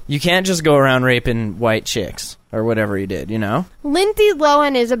 Sometimes. You can't just go around raping white chicks or whatever he did, you know? Lindsay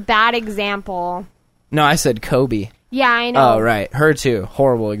Lohan is a bad example. No, I said Kobe. Yeah, I know. Oh, right. Her too.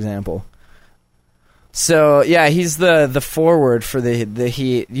 Horrible example. So, yeah, he's the forward for the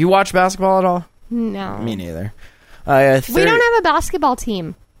Heat. You watch basketball at all? No. Me neither. We don't have a basketball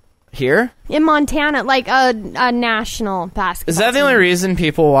team. Here? In Montana, like a national basketball Is that the team. only reason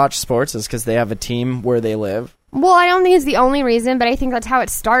people watch sports is because they have a team where they live? Well, I don't think it's the only reason, but I think that's how it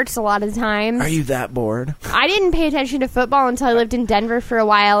starts a lot of times. Are you that bored? I didn't pay attention to football until I lived in Denver for a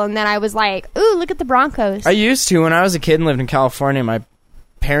while, and then I was like, ooh, look at the Broncos. I used to. When I was a kid and lived in California, my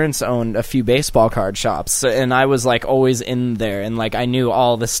parents owned a few baseball card shops, and I was like always in there, and like I knew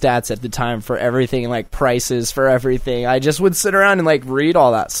all the stats at the time for everything, like prices for everything. I just would sit around and like read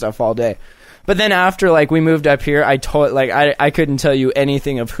all that stuff all day. But then after like we moved up here, I couldn't tell you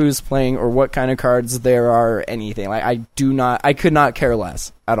anything of who's playing or what kind of cards there are or anything. Like I could not care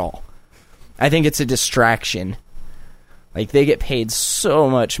less at all. I think it's a distraction. Like they get paid so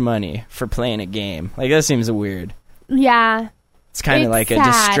much money for playing a game. Like that seems weird. Yeah. It's kind of like sad.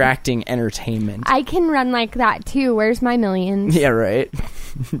 a distracting entertainment. I can run like that too. Where's my millions? Yeah, right.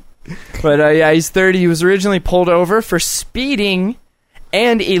 But yeah, he's 30. He was originally pulled over for speeding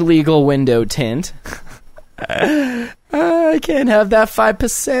and illegal window tint. I can't have that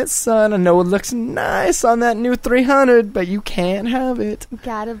 5%, son. I know it looks nice on that new 300, but you can't have it.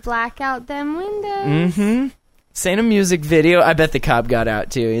 Gotta black out them windows. Mm-hmm. This ain't a music video. I bet the cop got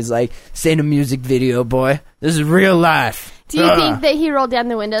out, too. He's like, this ain't a music video, boy. This is real life. Do you think that he rolled down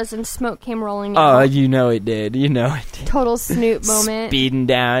the windows and smoke came rolling out? Oh, you know it did. You know it did. Total Snoop moment. Speeding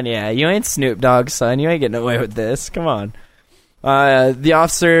down. Yeah, you ain't Snoop Dogg, son. You ain't getting away with this. Come on. The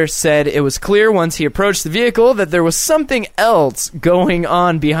officer said it was clear once he approached the vehicle that there was something else going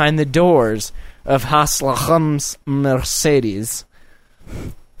on behind the doors of Haslacham's Mercedes.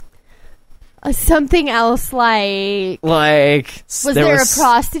 Something else like was there a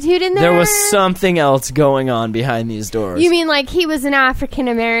prostitute in there? There was something else going on behind these doors. You mean like he was an African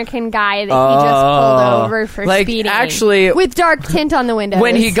American guy that he just pulled over for speeding? Actually, with dark tint on the windows.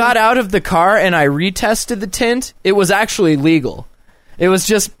 When he got out of the car and I retested the tint, it was actually legal. It was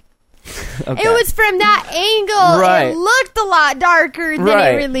just okay. It was from that angle. Right. It looked a lot darker than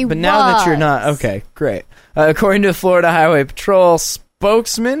it really was. But now that you're not, okay, great. According to Florida Highway Patrol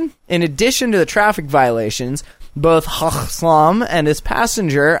spokesman, in addition to the traffic violations, both Haslam and his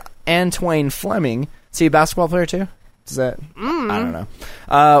passenger, Antoine Fleming, is he a basketball player too? Is that? I don't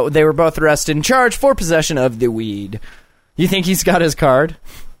know. They were both arrested and charged for possession of the weed. You think he's got his card?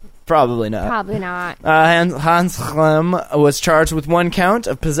 Probably not. Probably not. Hans Clem was charged with 1 count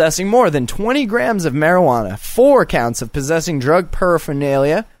of possessing more than 20 grams of marijuana, 4 counts of possessing drug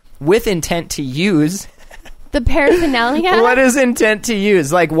paraphernalia with intent to use. The paraphernalia? What is intent to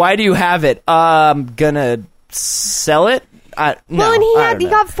use? Like, why do you have it? Gonna sell it? No, well, and he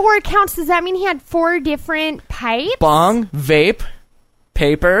got 4 accounts. Does that mean he had 4 different pipes? Bong, vape,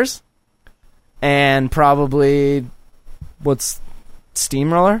 papers, and probably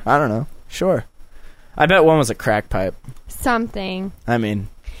steamroller? I don't know. Sure. I bet one was a crack pipe. Something. I mean,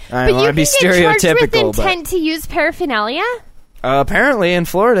 I don't want to be stereotypical, but you can get charged with intent to use paraphernalia? Apparently in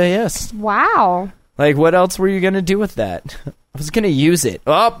Florida, yes. Wow. Like, what else were you going to do with that? I was going to use it.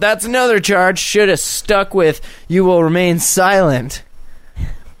 Oh, that's another charge. Should have stuck with, you will remain silent.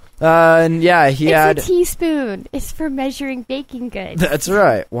 And yeah, it's a teaspoon. It's for measuring baking goods. That's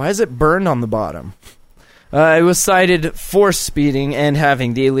right. Why is it burned on the bottom? It was cited for speeding and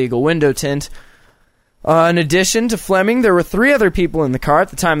having the illegal window tint. In addition to Fleming, there were 3 other people in the car at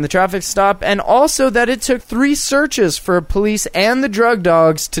the time of the traffic stop, and also that it took 3 searches for police and the drug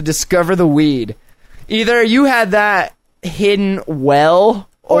dogs to discover the weed. Either you had that hidden well,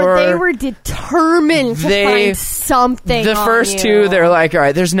 or they were determined to find something. The first 2, they're like, all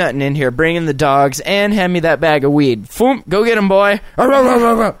right, there's nothing in here. Bring in the dogs and hand me that bag of weed. Foom, go get him, boy.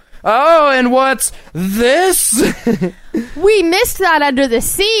 Oh, and what's this? We missed that under the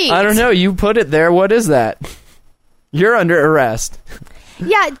seat. I don't know. You put it there. What is that? You're under arrest.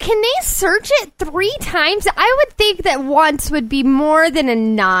 Yeah, can they search it 3 times? I would think that once would be more than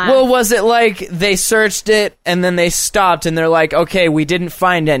enough. Well, was it like they searched it and then they stopped and they're like, okay, we didn't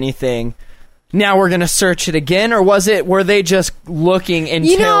find anything. Now we're going to search it again? Or were they just looking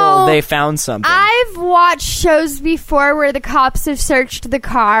until they found something? I've watched shows before where the cops have searched the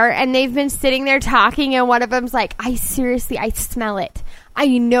car and they've been sitting there talking and one of them's like, I smell it.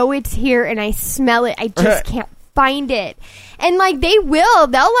 I know it's here and I smell it. I just can't find it. And like they'll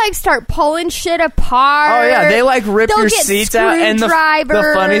like start pulling shit apart. Oh yeah, they like rip your seats out, and the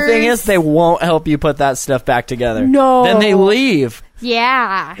funny thing is they won't help you put that stuff back together. No. Then they leave.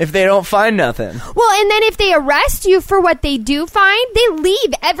 Yeah. If they don't find nothing. Well, and then if they arrest you for what they do find, they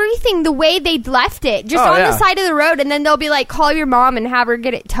leave everything the way they left it, just on the side of the road, and then they'll be like, call your mom and have her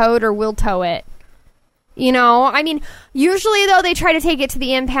get it towed or we'll tow it. You know? I mean, usually though they try to take it to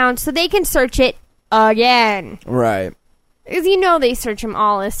the impound so they can search it again. Right. Because they search them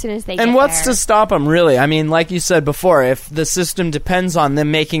all as soon as they get there. And what's to stop them, really? I mean, like you said before, if the system depends on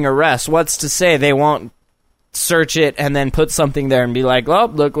them making arrests, what's to say they won't search it and then put something there and be like, well,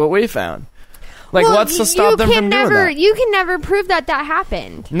 look what we found. Like, what's to stop them from doing that? You can never prove that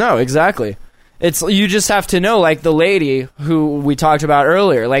happened. No, exactly. You just have to know, like the lady who we talked about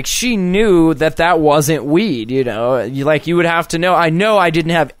earlier, like she knew that wasn't weed, you would have to know. I know I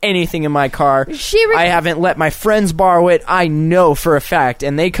didn't have anything in my car. I haven't let my friends borrow it. I know for a fact.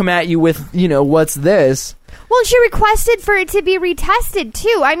 And they come at you with, what's this? Well, she requested for it to be retested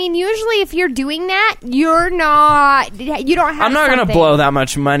too. I mean, usually if you're doing that, you don't have I'm not going to blow that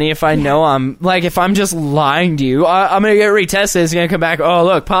much money if I know if I'm just lying to you. I'm going to get retested. It's going to come back, oh,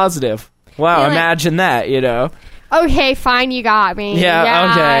 look, positive. Wow, imagine that, Okay, fine, you got me.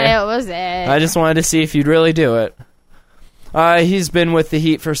 Yeah, okay. It was it. I just wanted to see if you'd really do it. He's been with the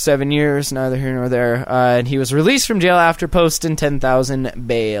Heat for 7 years, neither here nor there. And he was released from jail after posting $10,000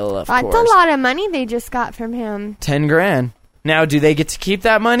 bail, of course. That's a lot of money they just got from him. 10 grand. Now, do they get to keep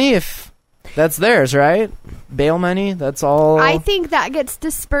that money if that's theirs, right? Bail money, that's all. I think that gets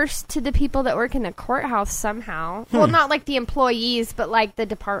dispersed to the people that work in the courthouse somehow. Well, not like the employees, but like the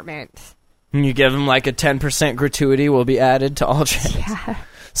department. And you give them like a 10% gratuity will be added to all jails. Yeah.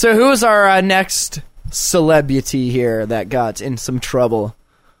 So who's our next celebrity here that got in some trouble?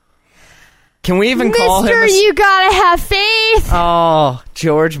 Can we even call him? Mister, you gotta have faith. Oh,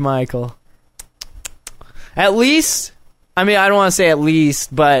 George Michael. At least, I mean, I don't want to say at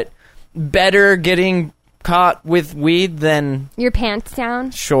least, but better getting caught with weed than Your pants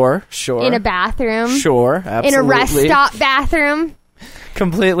down. Sure. In a bathroom. Sure, absolutely. In a rest stop bathroom.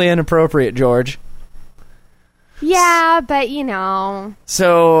 Completely inappropriate, George. Yeah, but you know.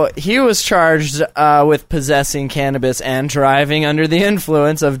 So he was charged with possessing cannabis and driving under the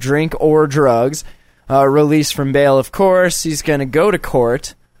influence of drink or drugs. Released from bail, of course. He's going to go to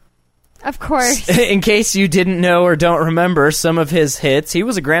court. Of course. In case you didn't know or don't remember some of his hits, he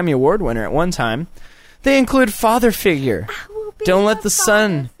was a Grammy Award winner at one time. They include Father Figure. Don't let the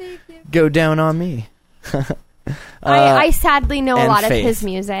sun go down on me. I sadly know a lot Faith. of his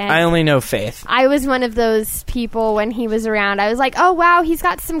music. I only know Faith. I was one of those people when he was around. I was like, oh, wow, he's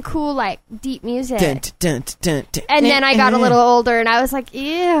got some cool, like, deep music. Dun, dun, dun, dun, And then I got a little older, and I was like,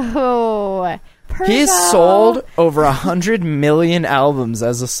 ew. He's sold over 100 million albums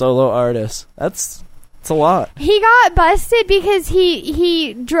as a solo artist. That's a lot. He got busted because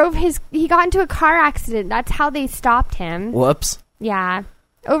he got into a car accident. That's how they stopped him. Whoops. Yeah.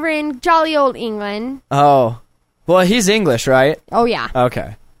 Over in jolly old England. Oh. Well, he's English, right? Oh, yeah.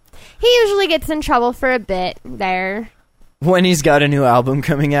 Okay. He usually gets in trouble for a bit there. When he's got a new album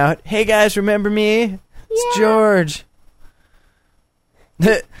coming out. Hey, guys, remember me? It's George.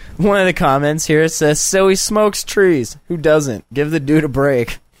 One of the comments here says, so he smokes trees. Who doesn't? Give the dude a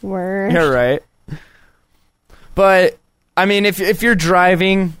break. Word. You're right. But, I mean, if you're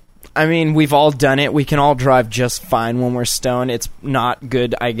driving, I mean, we've all done it. We can all drive just fine when we're stoned. It's not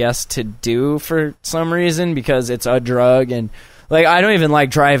good, I guess, to do for some reason because it's a drug. And, like, I don't even like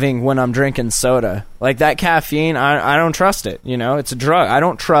driving when I'm drinking soda. Like, that caffeine, I don't trust it. You know, it's a drug. I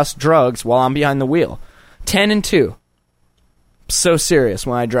don't trust drugs while I'm behind the wheel. 10 and 2. So serious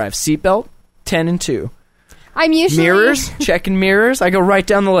when I drive. Seatbelt, 10 and 2. I'm usually... Mirrors, checking mirrors. I go right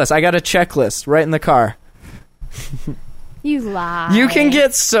down the list. I got a checklist right in the car. You lie. You can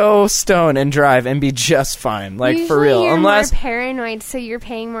get so stoned and drive and be just fine, like usually for real. You're Unless more paranoid, so you're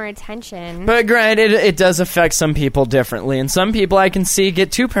paying more attention. But granted, it does affect some people differently, and some people I can see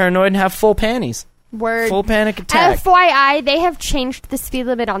get too paranoid and have full panties. Word. Full panic attack. FYI, they have changed the speed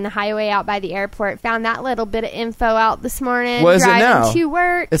limit on the highway out by the airport. Found that little bit of info out this morning. What is it driving now? to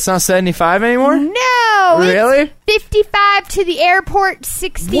work. It's not 75 anymore? No! Really? It's 55 to the airport,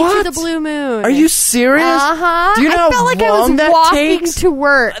 60 to the Blue Moon. Are you serious? Uh-huh. Do you know I felt like I was walking to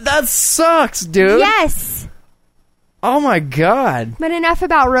work. That sucks, dude. Yes. Oh my god. But enough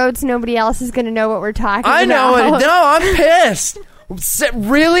about roads. Nobody else is going to know what we're talking about. I know it. No, I'm pissed.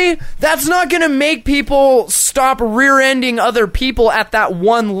 Really? That's not going to make people stop rear-ending other people at that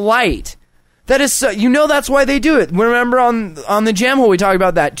one light. That is, that's why they do it. Remember on the Jam Hole we talked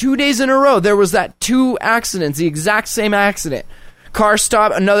about that. 2 days in a row, there was that 2 accidents, the exact same accident. Car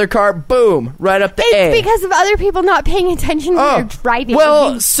stop, another car, boom, right up the A. It's because of other people not paying attention when you're driving.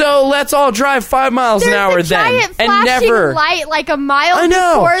 Well, so let's all drive 5 miles an hour then. There's a giant flashing light like a mile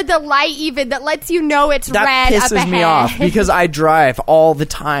before the light even that lets you know it's red up ahead. That pisses me off because I drive all the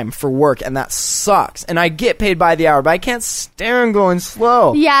time for work and that sucks. And I get paid by the hour, but I can't stand going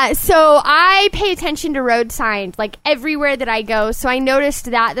slow. Yeah, so I pay attention to road signs like everywhere that I go. So I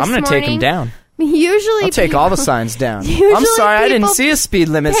noticed that this morning. I'm going to take them down. Usually I'll take all the signs down. I'm sorry, I didn't see a speed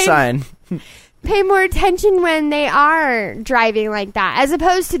limit sign. Pay more attention when they are driving like that, as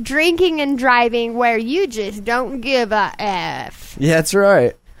opposed to drinking and driving where you just don't give a F. Yeah, that's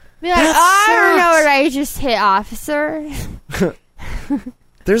right. Be like, I don't know what I just hit, officer.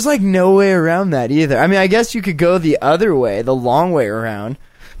 There's like no way around that either. I mean, I guess you could go the other way, the long way around.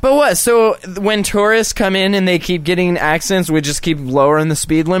 But what? So when tourists come in and they keep getting in accidents, we just keep lowering the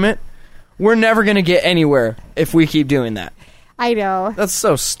speed limit? We're never going to get anywhere if we keep doing that. I know. That's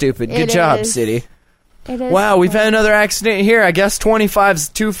so stupid. Good job, city. It is. Wow, we've had another accident here. I guess 25's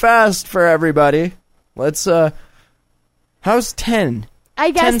too fast for everybody. Let's, how's 10?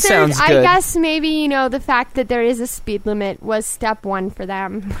 I guess 10 sounds good. I guess maybe, the fact that there is a speed limit was step 1 for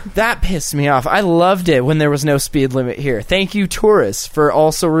them. That pissed me off. I loved it when there was no speed limit here. Thank you, tourists, for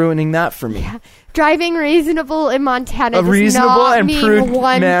also ruining that for me. Yeah. Driving reasonable in Montana a does reasonable not and mean prudent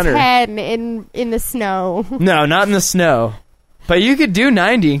 110 in the snow. No, not in the snow. But you could do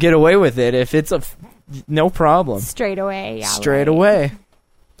 90 and get away with it if it's a No problem. Straight away, yeah. Straight away.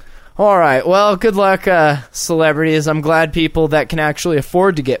 All right. Well, good luck, celebrities. I'm glad people that can actually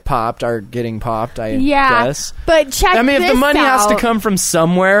afford to get popped are getting popped, I guess. But check I mean, if the money has to out. come from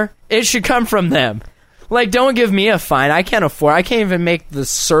somewhere, it should come from them. Like, don't give me a fine. I can't afford. I can't even make the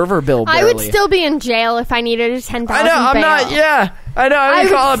server bill barely. I would still be in jail if I needed a $10,000 I know. I'm bail. not. Yeah. I know. I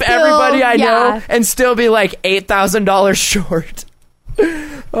would call up everybody I know and still be like $8,000 short.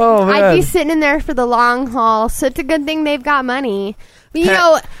 Oh, man. I'd be sitting in there for the long haul, so it's a good thing they've got money. You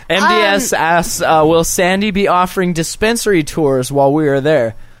know, MDS asks, will Sandy be offering dispensary tours while we are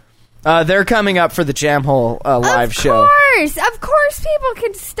there? They're coming up for the Jam Hole live show. Of course people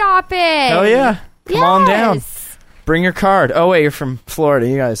can stop it. Hell yeah. Come on down. Yes. Bring your card. Oh, wait, you're from Florida.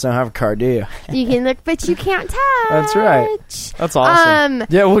 You guys don't have a card, do you? You can look, but you can't touch. That's right. That's awesome.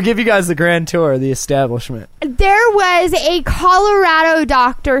 Yeah, we'll give you guys the grand tour of the establishment. There was a Colorado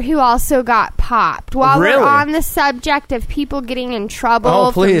doctor who also got popped. While Really? we're on the subject of people getting in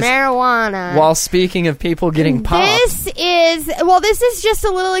trouble for please. marijuana. While speaking of people getting popped. This is just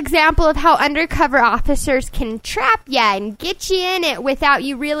a little example of how undercover officers can trap you and get you in it without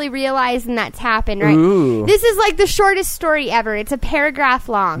you really realizing that's happened, right? Ooh. This is like the shortest story ever. It's a paragraph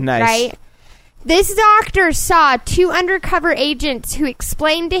long, Nice. right? This doctor saw 2 undercover agents who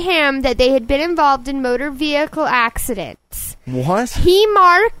explained to him that they had been involved in motor vehicle accidents. What? He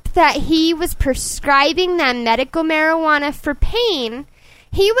marked that he was prescribing them medical marijuana for pain.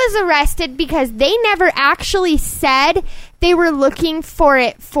 He was arrested because they never actually said they were looking for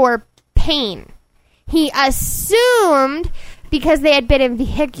it for pain. He assumed because they had been in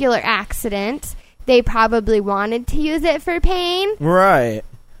vehicular accidents, they probably wanted to use it for pain. Right.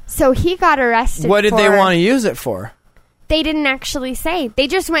 So he got arrested. What did they want to use it for? They didn't actually say. They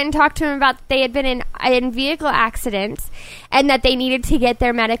just went and talked to him about that they had been in vehicle accidents and that they needed to get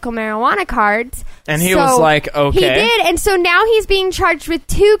their medical marijuana cards. And he was like, okay. He did. And so now he's being charged with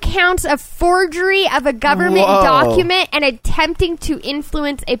 2 counts of forgery of a government document and attempting to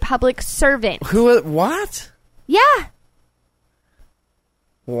influence a public servant. What? Yeah.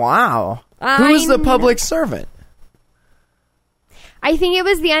 Wow. Who is the public servant? I think it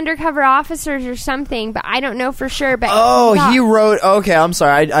was the undercover officers or something, but I don't know for sure. But he wrote... Okay, I'm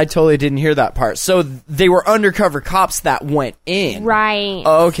sorry. I totally didn't hear that part. So they were undercover cops that went in. Right.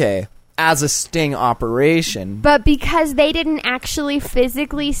 Okay. As a sting operation. But because they didn't actually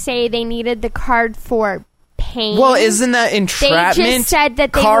physically say they needed the card for pain... Well, isn't that entrapment? They just said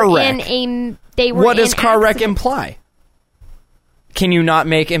that they car were wreck. What does car wreck accident. imply? Can you not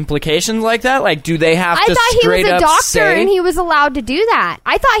make implications like that? Like, do they have to I thought he was a doctor say, and he was allowed to do that.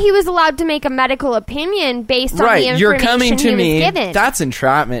 I thought he was allowed to make a medical opinion based on the information you're coming to he me. was given. That's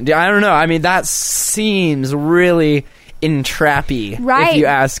entrapment. I don't know. I mean, that seems really entrappy, right. if you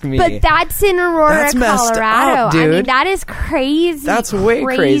ask me. But that's in Aurora, That's messed Colorado. up, dude. I mean, that is crazy. That's way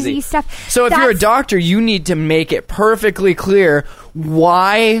crazy stuff. So if you're a doctor, you need to make it perfectly clear,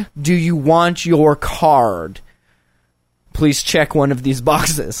 why do you want your card? Please check one of these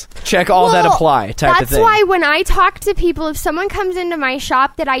boxes. Check all that apply type of thing. That's why when I talk to people, if someone comes into my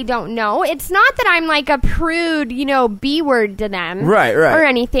shop that I don't know, it's not that I'm like a prude, B word to them. Right. Or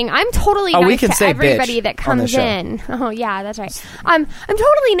anything. I'm totally we nice can to say everybody bitch that on the comes show. in. Oh, yeah, that's right. I'm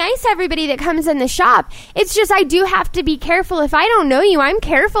totally nice to everybody that comes in the shop. It's just I do have to be careful. If I don't know you, I'm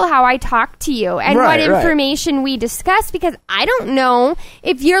careful how I talk to you and what information we discuss because I don't know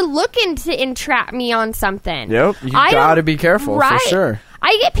if you're looking to entrap me on something. Yep. You gotta be careful for sure.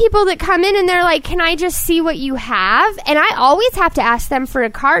 I get people that come in and they're like, can I just see what you have? And I always have to ask them for a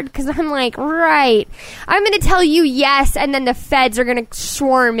card because I'm like, right. I'm going to tell you yes, and then the feds are going to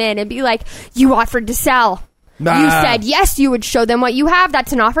swarm in and be like, you offered to sell. You said yes, you would show them what you have.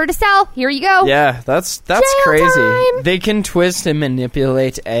 That's an offer to sell. Here you go. Yeah, that's Jail crazy. time. They can twist and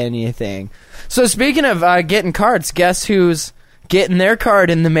manipulate anything. So speaking of getting cards, guess who's getting their card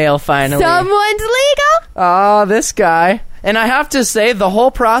in the mail finally? Someone's legal. Oh, this guy. And I have to say, the whole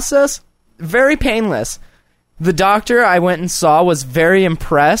process, very painless. The doctor I went and saw was very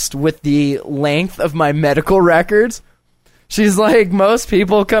impressed with the length of my medical records. She's like, most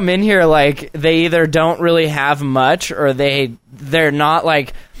people come in here like they either don't really have much or they're not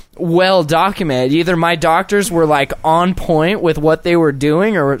like well documented. Either my doctors were like on point with what they were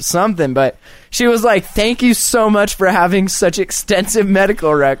doing or something, but she was like, thank you so much for having such extensive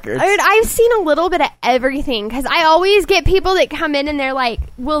medical records. I've seen a little bit of everything because I always get people that come in and they're like,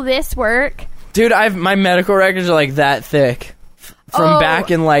 will this work? Dude, my medical records are like that thick. from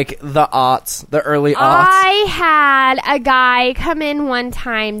back in like the early aughts. I had a guy come in one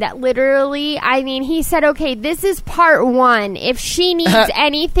time that literally, I mean, he said, okay, this is part 1. If she needs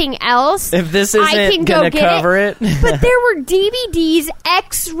anything else, if this I can isn't go gonna get cover it. But there were DVDs,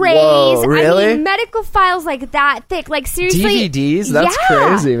 X-rays, Whoa, really? I mean, medical files like that thick. Like, seriously. DVDs? That's yeah.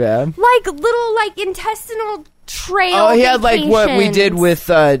 crazy, man. Like little like intestinal trail. Oh, he had like what we vacations. did with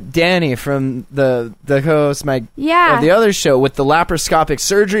Danny from the host of the other show with the laparoscopic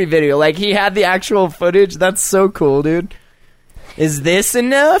surgery video. Like, he had the actual footage. That's so cool, dude. Is this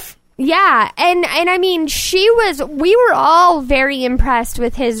enough? Yeah, and I mean, we were all very impressed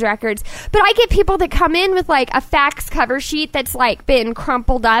with his records, but I get people that come in with like a fax cover sheet that's like been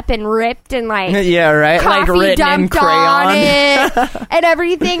crumpled up and ripped and like yeah, right, like written in crayon on it and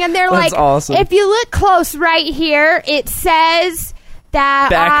everything, and they're that's like, awesome. If you look close right here, it says that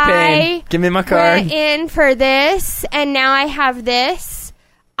back pain. Give me my card. Went in for this, and now I have this.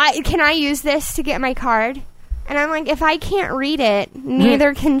 Can I use this to get my card? And I'm like, if I can't read it,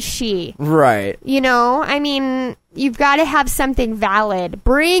 neither can she. Right. You know, I mean, you've got to have something valid.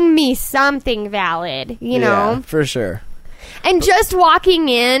 Bring me something valid, you know? Yeah, for sure. And just walking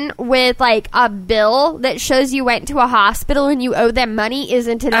in with, like, a bill that shows you went to a hospital and you owe them money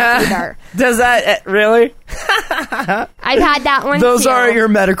isn't enough either. Does that really? I've had that one, Those too. are your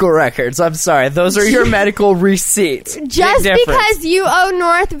medical records. I'm sorry. Those are your medical receipts. Just because you owe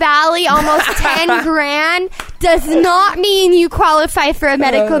North Valley almost 10 grand does not mean you qualify for a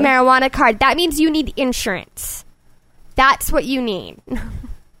medical marijuana card. That means you need insurance. That's what you need.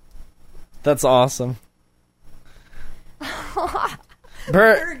 That's awesome.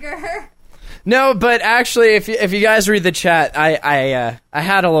 Burger. No, but actually, if you guys read the chat, I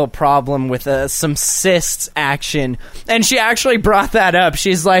had a little problem with some cysts action, and she actually brought that up.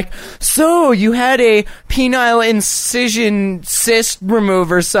 She's like, "So you had a penile incision cyst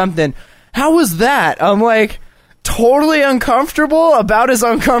remove or something? How was that?" I'm like, totally uncomfortable, about as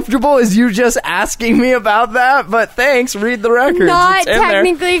uncomfortable as you just asking me about that, but thanks, read the records. Not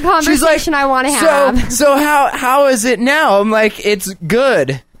technically a conversation I want to have. So how is it now? I'm like, it's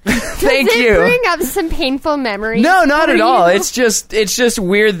good. Thank you. Does it bring up some painful memories? No, not for at all. you? It's just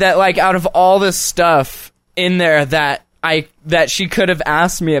weird that, like, out of all this stuff in there that she could have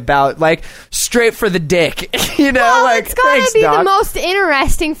asked me about, like, straight for the dick, you know? Well, like, it's gotta thanks, be Doc. the most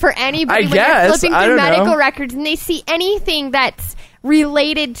interesting for anybody I when guess. they're flipping I through don't medical know. records and they see anything that's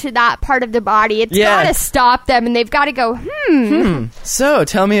related to that part of the body. It's Yeah. gotta stop them, and they've got to go, So,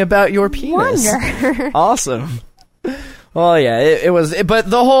 tell me about your penis. wonder. Awesome. Well, yeah, it was, but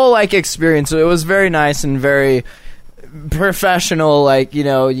the whole, like, experience, it was very nice and very professional. Like, you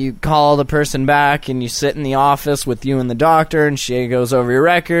know, you call the person back and you sit in the office with you and the doctor, and she goes over your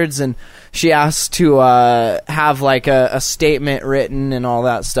records, and she asks to have, like, a statement written and all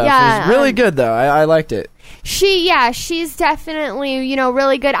that stuff. Yeah, It was really good, though. I liked it. She's definitely, you know,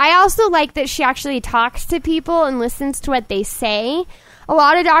 really good. I also like that she actually talks to people and listens to what they say. A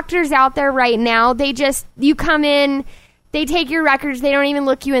lot of doctors out there right now, you come in, they take your records, they don't even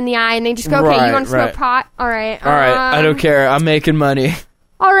look you in the eye, and they just go, okay, Right, you want to smoke right. pot? All right. All right, I don't care. I'm making money.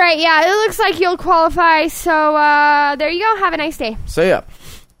 All right, yeah, it looks like you'll qualify, so there you go. Have a nice day. So, yeah,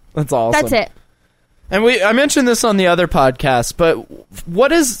 that's awesome. That's it. And I mentioned this on the other podcast, but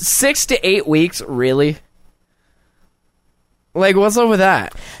what is 6 to 8 weeks, really? Like, what's up with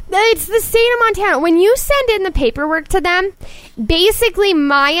that? It's the state of Montana. When you send in the paperwork to them, basically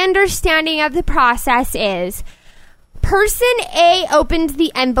my understanding of the process is person A opens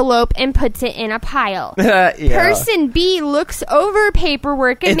the envelope and puts it in a pile. Yeah. Person B looks over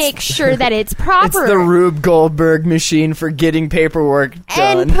paperwork and makes sure that it's proper. It's the Rube Goldberg machine for getting paperwork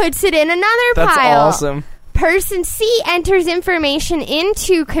done. and puts it in another That's pile. awesome. Person C enters information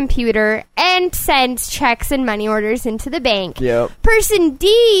into computer and sends checks and money orders into the bank. Yep. Person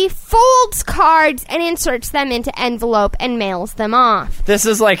D folds cards and inserts them into envelope and mails them off. This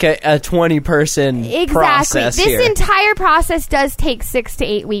is like a 20-person process This here. entire process does take 6 to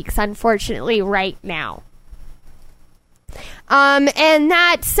 8 weeks, unfortunately, right now. And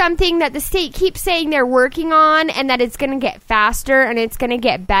that's something that the state keeps saying they're working on, and that it's going to get faster and it's going to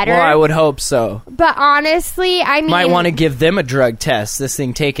get better. Well, I would hope so. But honestly, I mean, Might want to give them a drug test. This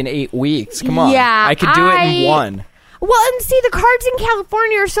thing taking 8 weeks. Come on. Yeah, I could do it in one. Well, and see, the cards in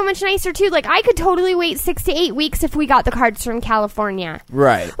California are so much nicer, too. Like, I could totally wait 6 to 8 weeks if we got the cards from California.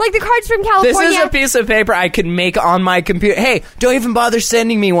 Right. Like, the cards from California... This is a piece of paper I could make on my computer. Hey, don't even bother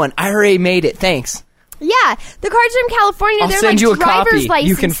sending me one. I already made it. Thanks. Yeah, the cards from California, I'll they're send like you a driver's copy. licenses.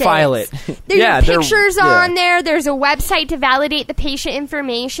 You can file it. There's pictures on there. There's a website to validate the patient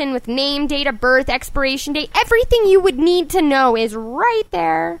information with name, date of birth, expiration date. Everything you would need to know is right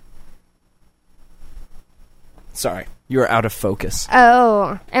there. Sorry, you're out of focus.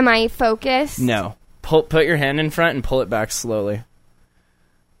 Oh, am I focused? No. Put your hand in front and pull it back slowly.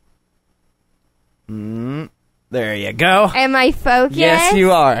 There you go. Am I focused? Yes,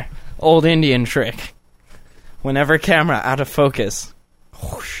 you are. Old Indian trick. Whenever camera out of focus.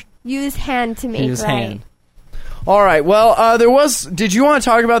 Whoosh. Use hand to make Use right. hand. All right. Well, did you want to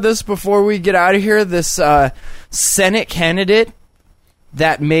talk about this before we get out of here? This Senate candidate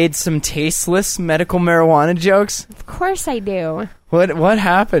that made some tasteless medical marijuana jokes? Of course I do. What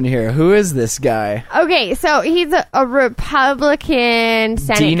happened here? Who is this guy? Okay, so he's a Republican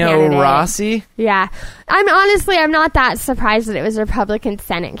Senate Dino candidate. Rossi? Yeah. I'm not that surprised that it was a Republican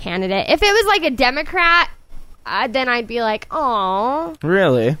Senate candidate. If it was like a Democrat, then I'd be like, oh.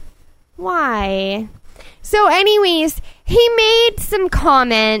 Really? Why? So anyways, he made some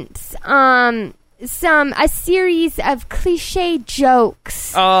comments, a series of cliche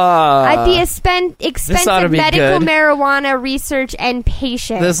jokes at the expense of medical marijuana research and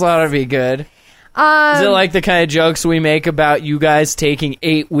patients. This ought to be good. Is it like the kind of jokes we make about you guys taking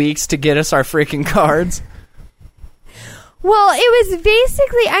 8 weeks to get us our freaking cards? Well, it was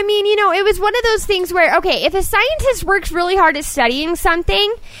basically, it was one of those things where, okay, if a scientist works really hard at studying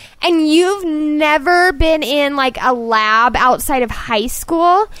something and you've never been in like a lab outside of high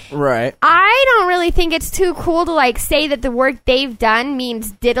school, right? I don't really think it's too cool to like say that the work they've done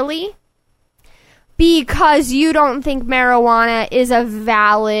means diddly because you don't think marijuana is a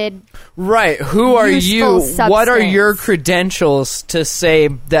valid, right? Who are you? Substance. What are your credentials to say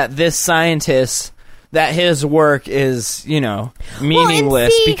that this scientist, that his work is,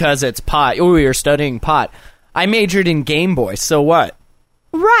 meaningless because it's pot? Oh, you're studying pot. I majored in Game Boy, so what?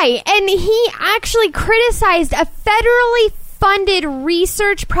 Right, and he actually criticized a federally funded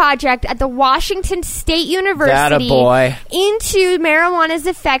research project at the Washington State University into marijuana's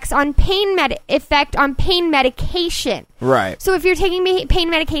effect on pain medication. Right. So if you're taking pain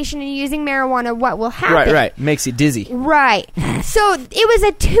medication and using marijuana, what will happen? Right. Makes you dizzy. Right. So it was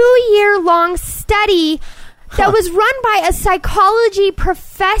a 2-year-long study that was run by a psychology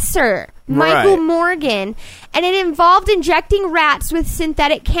professor, Michael Morgan, and it involved injecting rats with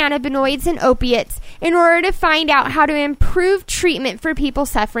synthetic cannabinoids and opiates in order to find out how to improve treatment for people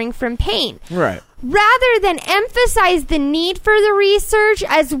suffering from pain. Right. Rather than emphasize the need for the research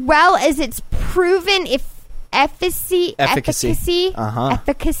as well as its proven efficacy.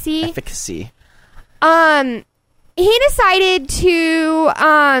 He decided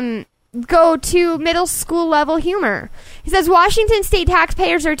to go to middle school level humor. He says Washington State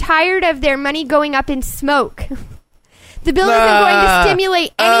taxpayers are tired of their money going up in smoke. The bill isn't going to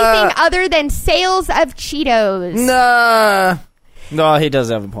stimulate anything other than sales of Cheetos. No, he does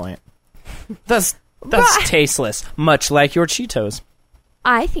have a point. That's tasteless, much like your Cheetos.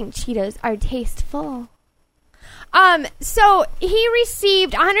 I think Cheetos are tasteful. So he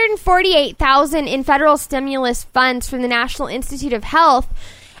received $148,000 in federal stimulus funds from the National Institute of Health,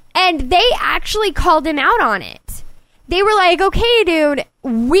 and they actually called him out on it. They were like, okay, dude,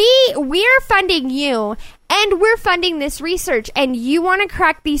 we're funding you, and we're funding this research, and you want to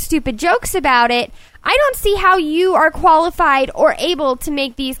crack these stupid jokes about it. I don't see how you are qualified or able to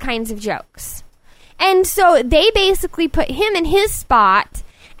make these kinds of jokes. And so they basically put him in his spot,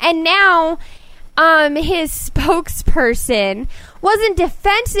 and now his spokesperson wasn't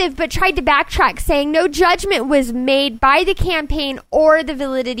defensive but tried to backtrack, saying no judgment was made by the campaign or the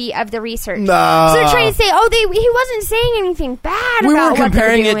validity of the research. So they're trying to say, he wasn't saying anything bad we about weren't what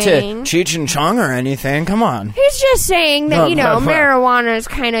they're comparing it doing. to Cheech and Chong or anything. Come on. He's just saying that, marijuana is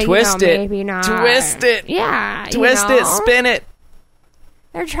kind of, maybe not. Twist it. Yeah. Twist it. Spin it.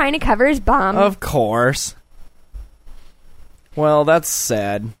 They're trying to cover his bum. Of course. Well, that's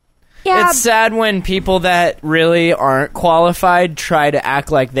sad. Yeah. It's sad when people that really aren't qualified try to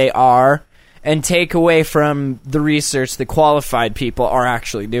act like they are and take away from the research the qualified people are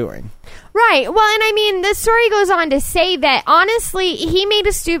actually doing. Right. Well, and the story goes on to say that, honestly, he made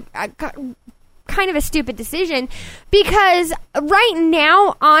kind of a stupid decision because right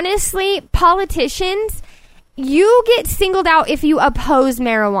now, honestly, politicians, you get singled out if you oppose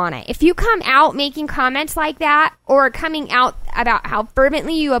marijuana. If you come out making comments like that or coming out about how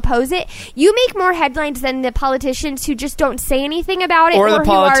fervently you oppose it, you make more headlines than the politicians who just don't say anything about it or the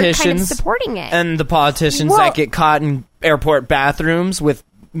politicians who are kind of supporting it. And the politicians that get caught in airport bathrooms with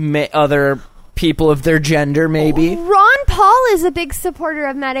other people of their gender, maybe. Ron Paul Paul is a big supporter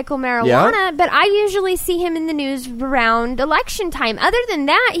of medical marijuana, but I usually see him in the news around election time. Other than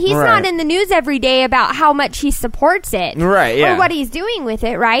that, he's not in the news every day about how much he supports it. Right, yeah. Or what he's doing with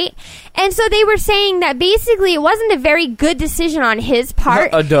it, right? And so they were saying that basically it wasn't a very good decision on his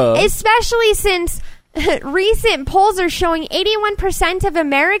part. Especially since recent polls are showing 81% of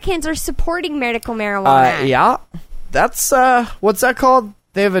Americans are supporting medical marijuana. Yeah. That's, what's that called?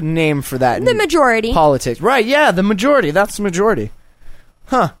 They have a name for that. The majority. Politics. Right, yeah, the majority. That's the majority.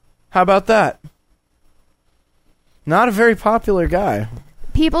 Huh. How about that? Not a very popular guy.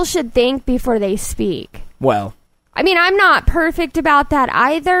 People should think before they speak. Well. I mean, I'm not perfect about that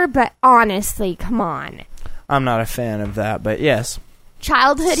either, but honestly, come on. I'm not a fan of that, but yes.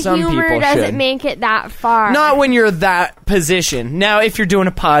 Childhood humor doesn't make it that far. Not when you're that position. Now, if you're doing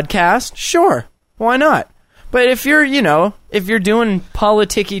a podcast, sure. Why not? But if you're, if you're doing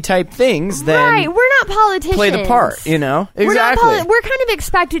politicky type things, then... Right, we're not politicians. Play the part, Exactly. We're kind of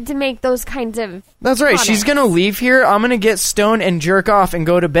expected to make those kinds of That's right. comments. She's going to leave here, I'm going to get stoned and jerk off and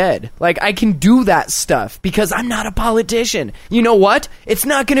go to bed. Like, I can do that stuff because I'm not a politician. You know what? It's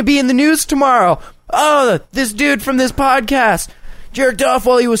not going to be in the news tomorrow. Oh, this dude from this podcast jerked off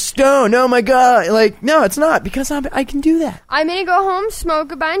while he was stoned. Oh my God. Like, no, it's not because I can do that. I'm going to go home,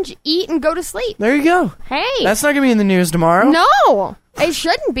 smoke a bunch, eat, and go to sleep. There you go. Hey. That's not going to be in the news tomorrow. No, it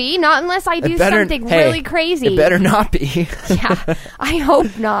shouldn't be. Not unless I do something really crazy. It better not be. Yeah, I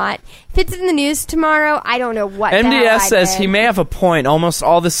hope not. If it's in the news tomorrow, I don't know what MDS says he may have a point. Almost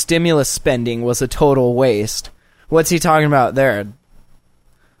all the stimulus spending was a total waste. What's he talking about there?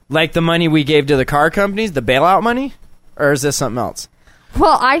 Like the money we gave to the car companies, the bailout money? Or is this something else?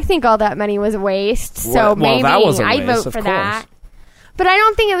 Well, I think all that money was a waste, so maybe that was a I'd waste, vote for that. But I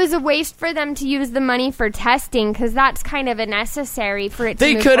don't think it was a waste for them to use the money for testing, because that's kind of a necessary for it to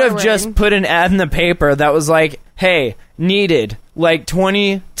move They could have forward. just put an ad in the paper that was like, hey, needed like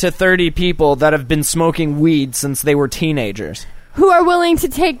 20 to 30 people that have been smoking weed since they were teenagers. Who are willing to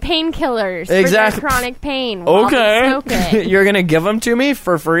take painkillers for their chronic pain while they smoke it. You're going to give them to me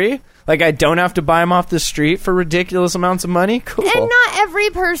for free? Like I don't have to buy them off the street for ridiculous amounts of money? Cool. And not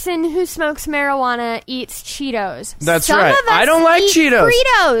every person who smokes marijuana eats Cheetos. That's Some right. Of us I don't like eat Cheetos.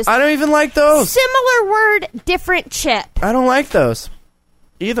 Fritos. I don't even like those. Similar word, different chip. I don't like those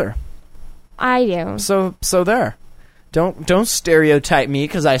either. I do. So there. Don't stereotype me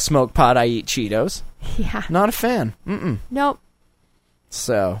because I smoke pot, I eat Cheetos. Yeah. Not a fan. Nope.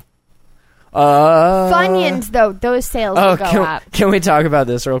 So... Funyuns, though, those sales will go up. Can we talk about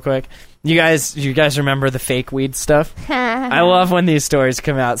this real quick? You guys remember the fake weed stuff? I love when these stories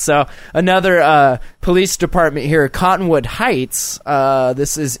come out. So another police department here, Cottonwood Heights.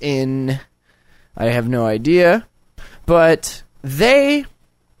 This is in, I have no idea, but they're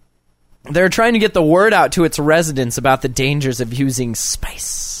trying to get the word out to its residents about the dangers of using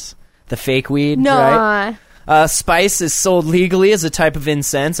spice, the fake weed. Right? Spice is sold legally as a type of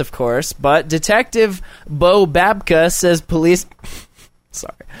incense, of course, but Detective Bo Babka says police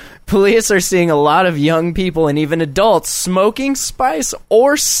are seeing a lot of young people and even adults smoking spice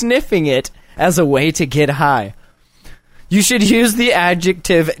or sniffing it as a way to get high. You should use the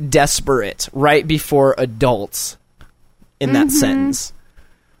adjective desperate right before adults in that sentence.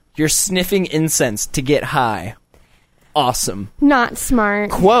 You're sniffing incense to get high. Awesome. Not smart.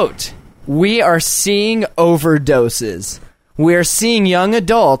 Quote, we are seeing overdoses. We are seeing young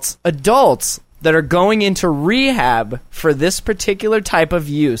adults that are going into rehab for this particular type of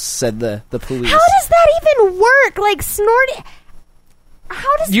use, said the police. How does that even work? Like snorting?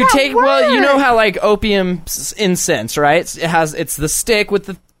 How does that work? Well, you know how like opium incense, right? It's the stick with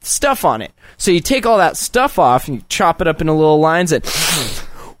the stuff on it. So you take all that stuff off and you chop it up into little lines and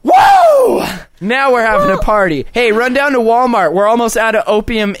whoa! Now we're having a party. Hey, run down to Walmart. We're almost out of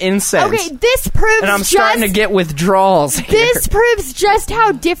opium incense. Okay, this proves and I'm starting to get withdrawals here. This proves just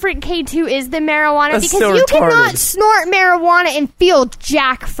how different K2 is than marijuana. That's because so you retarded. cannot snort marijuana and feel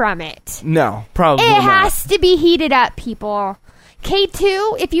jack from it. No, probably It not. has to be heated up, people.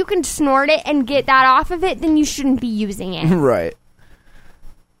 K2, if you can snort it and get that off of it, then you shouldn't be using it. Right.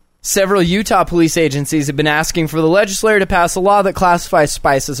 Several Utah police agencies have been asking for the legislature to pass a law that classifies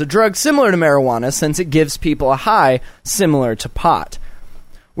spice as a drug similar to marijuana since it gives people a high similar to pot.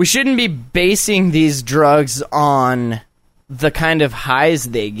 We shouldn't be basing these drugs on the kind of highs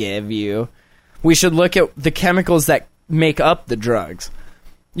they give you. We should look at the chemicals that make up the drugs.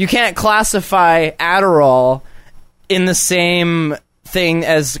 You can't classify Adderall in the same thing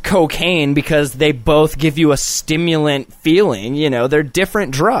as cocaine because they both give you a stimulant feeling. You know, they're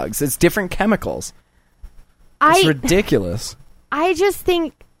different drugs. It's different chemicals. It's ridiculous. I just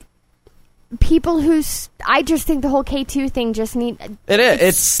think people who I just think the whole K2 thing just need. It is.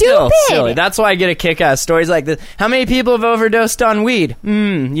 It's still silly. That's why I get a kick out of stories like this. How many people have overdosed on weed?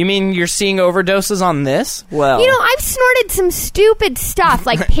 You mean you're seeing overdoses on this? Well, I've snorted some stupid stuff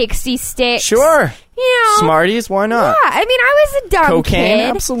like Pixie Sticks. Sure. Smarties, why not? Yeah, I mean, I was a dumb Cocaine,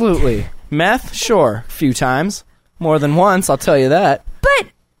 kid. Absolutely. Meth, sure. A few times. More than once, I'll tell you that.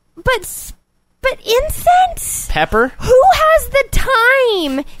 But incense? Pepper? Who has the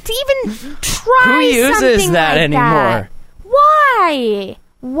time to even try Who uses something that like anymore? That?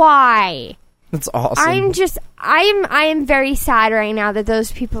 Why? That's awesome. I am very sad right now that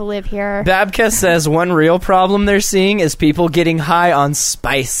those people live here. Babka says one real problem they're seeing is people getting high on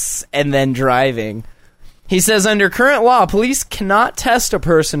spice and then driving. He says under current law, police cannot test a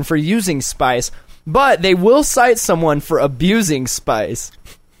person for using spice, but they will cite someone for abusing spice.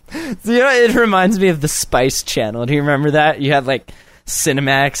 So, it reminds me of the Spice Channel. Do you remember that? You had like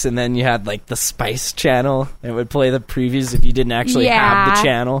Cinemax, and then you had like the Spice Channel. It would play the previews if you didn't actually have the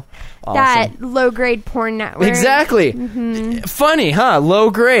channel. Awesome. That low-grade porn network. Exactly. Mm-hmm. Funny, huh?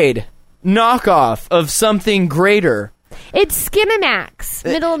 Low-grade knockoff of something greater. It's Skinamax.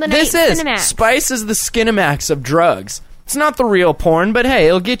 Middle of the night. This is Skinamax. Spice is the Skinamax of drugs. It's not the real porn, but hey,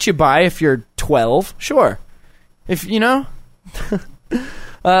 it'll get you by if you're 12. Sure. If he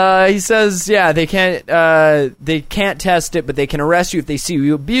says, they can't test it, but they can arrest you if they see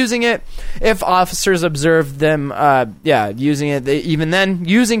you abusing it. If officers observe them, using it, even then,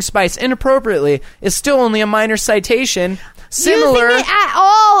 using spice inappropriately is still only a minor citation. Similar, using it at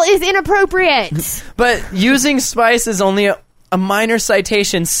all is inappropriate. But using spice is only a minor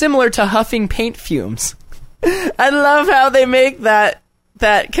citation, similar to huffing paint fumes. I love how they make that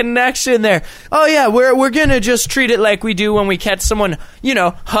connection there. Oh yeah, we're gonna just treat it like we do when we catch someone,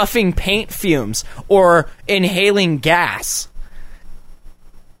 huffing paint fumes or inhaling gas.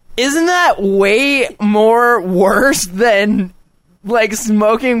 Isn't that way more worse than like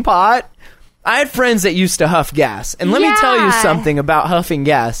smoking pot? I had friends that used to huff gas, and let me tell you something about huffing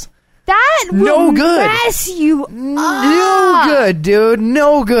gas. That will mess you up. No good, dude.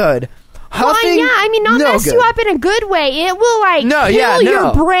 No good. Huffing, not mess you up in a good way. It will kill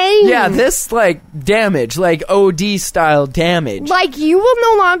your brain. Yeah, this damage, like OD style damage. Like you will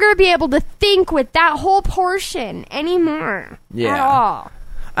no longer be able to think with that whole portion anymore. Yeah. At all.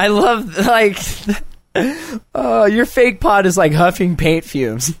 I love your fake pot is like huffing paint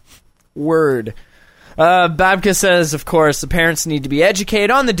fumes. Word. Babka says, of course, the parents need to be educated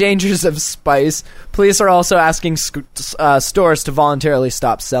on the dangers of spice. Police are also asking stores to voluntarily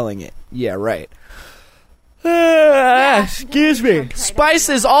stop selling it. Yeah, right. Excuse me. Spice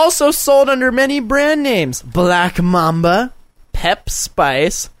is also sold under many brand names. Black Mamba, Pep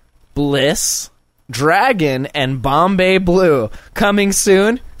Spice, Bliss, Dragon, and Bombay Blue. Coming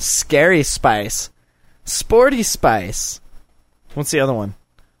soon, Scary Spice, Sporty Spice. What's the other one?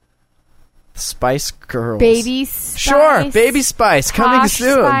 Spice Girls. Baby Spice. Sure, Baby Spice. Coming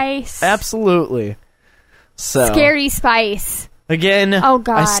soon. Spice. Absolutely. So Scary Spice. Again, oh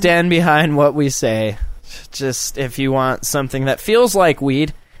God. I stand behind what we say. Just if you want something that feels like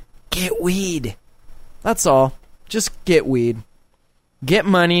weed, get weed. That's all. Just get weed. Get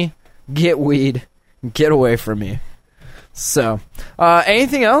money, get weed, get away from me. So,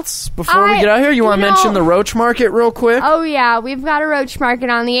 anything else before we get out here? You want to mention the Roach Market real quick? Oh, yeah. We've got a Roach Market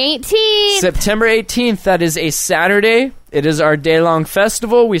on the 18th. September 18th. That is a Saturday. It is our day-long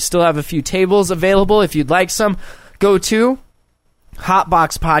festival. We still have a few tables available. If you'd like some, go to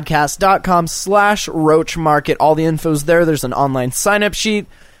hotboxpodcast.com/Roach Market. All the info's there. There's an online sign-up sheet.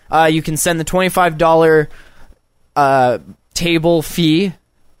 You can send the $25 table fee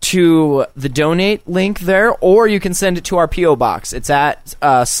to the donate link there, or you can send it to our P.O. Box. It's at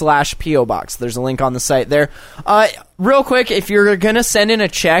 /P.O. Box. There's a link on the site there. Real quick, if you're going to send in a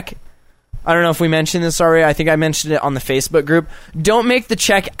check, I don't know if we mentioned this already. I think I mentioned it on the Facebook group. Don't make the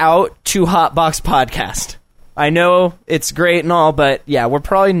check out to Hotbox Podcast. I know it's great and all, but yeah, we're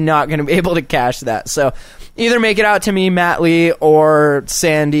probably not going to be able to cash that. So either make it out to me, Matt Lee, or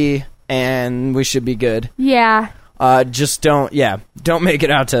Sandy, and we should be good. Yeah. Just don't make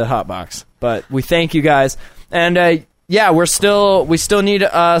it out to Hotbox. But we thank you guys. And we still need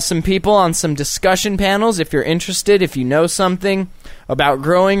some people on some discussion panels. If you're interested, if you know something about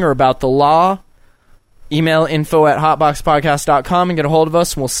growing or about the law, email info@hotboxpodcast.com and get a hold of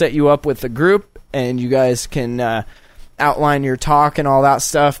us, and we'll set you up with a group, and you guys can outline your talk and all that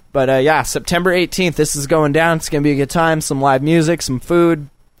stuff. But September 18th, this is going down. It's going to be a good time. Some live music, some food,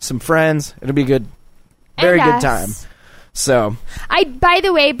 some friends. It'll be good. Very good time. So, by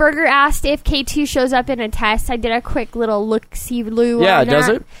the way, Burger asked if K2 shows up in a test. I did a quick little look-see-loo yeah, on that. does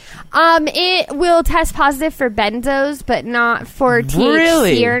it? It will test positive for benzos, but not for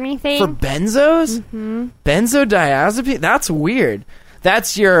THC or anything. For benzos? Mm-hmm. Benzodiazepine? That's weird.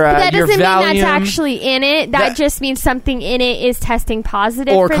 That's your that your doesn't mean Valium, that's actually in it. That just means something in it is testing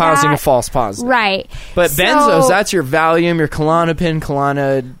positive or for causing that. a false positive. Right. But So- benzos, that's your Valium, your Klonopin,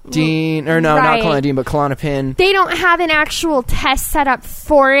 Klonidine, or no, Right. not Klonidine, but Klonopin. They don't have an actual test set up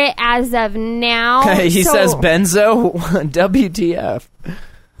for it as of now. He says benzo, WTF.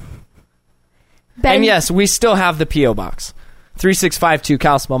 And yes, we still have the P.O. Box. 3652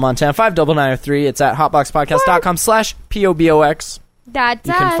 Kalispell, Montana, 59903. It's at hotboxpodcast.com/POBOX. That's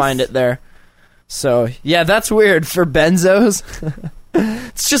You can find it there. So, yeah, that's weird for benzos.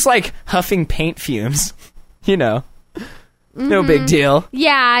 It's just like huffing paint fumes. You know. No big deal.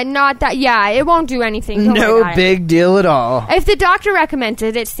 Yeah, not that. Yeah, it won't do anything. Don't worry No about it. big deal at all. If the doctor recommends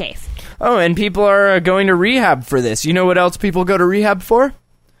it, it's safe. Oh, and people are going to rehab for this. You know what else people go to rehab for?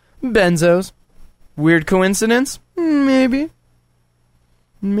 Benzos. Weird coincidence? Maybe.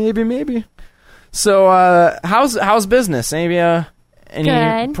 Maybe. So, how's business? Maybe,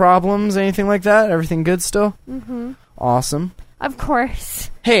 any Good. problems, anything like that? Everything good still? Mm-hmm. Awesome. Of course.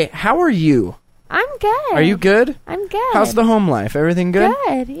 Hey, how are you? I'm good. Are you good? I'm good. How's the home life? Everything good?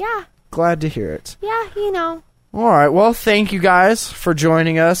 Good, yeah. Glad to hear it. Yeah, you know. All right, well, thank you guys for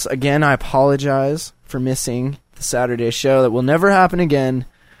joining us. Again, I apologize for missing the Saturday show. That will never happen again.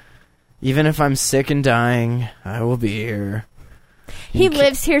 Even if I'm sick and dying, I will be here. He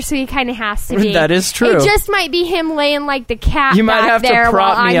lives here, so he kind of has to be. That is true. It just might be him laying like the cat You might back have to there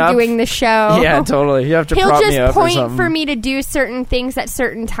prop while me I'm up. doing the show. Yeah, totally. You have to He'll prop just me up or point something. for me to do certain things at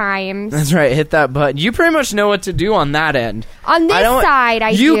certain times. That's right. Hit that button. You pretty much know what to do on that end. On this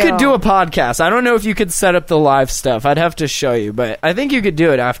side, You do. could do a podcast. I don't know if you could set up the live stuff. I'd have to show you, but I think you could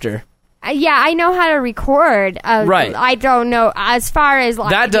do it after. Yeah, I know how to record. Right. I don't know as far as like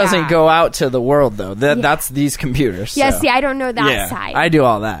That doesn't yeah. go out to the world, though. That's these computers. Yeah, so. see, I don't know that Yeah, side. I do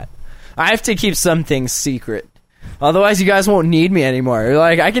all that. I have to keep some things secret. Otherwise, you guys won't need me anymore. You're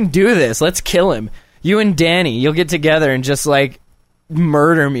like, I can do this. Let's kill him. You and Danny, you'll get together and just, like,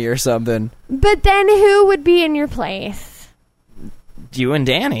 murder me or something. But then who would be in your place? You and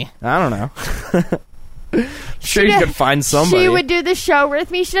Danny. I don't know. Sure, you could find somebody. She would do the show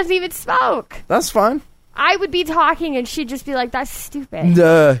with me. She doesn't even smoke. That's fine. I would be talking and she'd just be like, that's stupid.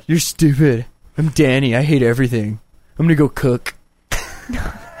 Duh, you're stupid. I'm Danny. I hate everything. I'm gonna go cook.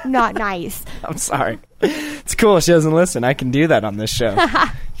 Not nice. I'm sorry. It's cool. She doesn't listen. I can do that on this show. You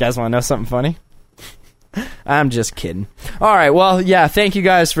guys want to know something funny? I'm just kidding. All right. Well, yeah. Thank you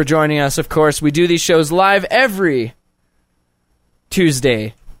guys for joining us. Of course, we do these shows live every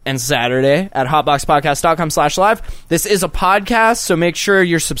Tuesday and Saturday at hotboxpodcast.com/live. This is a podcast, so make sure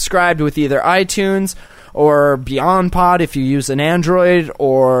you're subscribed with either iTunes or Beyond Pod if you use an Android,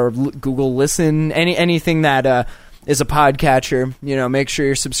 or Google Listen, anything that is a podcatcher. You know, make sure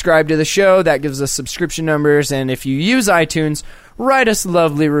you're subscribed to the show. That gives us subscription numbers. And if you use iTunes, write us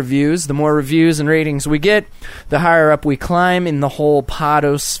lovely reviews. The more reviews and ratings we get, the higher up we climb in the whole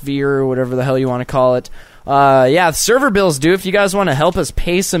podosphere, or whatever the hell you want to call it. Yeah, server bills due. If you guys want to help us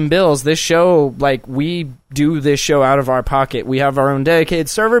pay some bills, this show, like, we do this show out of our pocket. We have our own dedicated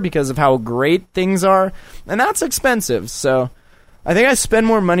server because of how great things are, and that's expensive. So I think I spend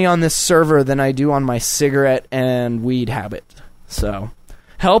more money on this server than I do on my cigarette and weed habit. So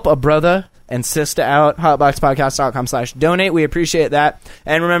help a brother and sister out. hotboxpodcast.com/donate. We appreciate that.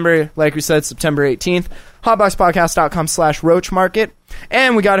 And remember, like we said, September 18th, hotboxpodcast.com/roach market.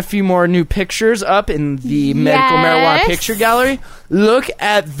 And we got a few more new pictures up in the medical marijuana picture gallery. Look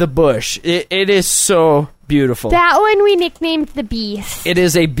at the bush. It is so beautiful. That one we nicknamed the Beast. It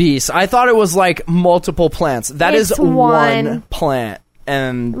is a beast. I thought it was like multiple plants. That is It's one plant.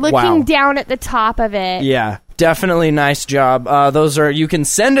 And Looking wow. down at the top of it. Yeah, definitely nice job. Those are, you can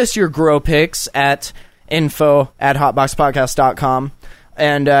send us your grow pics at info@hotboxpodcast.com.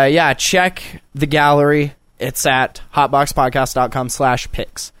 And yeah, check the gallery. It's at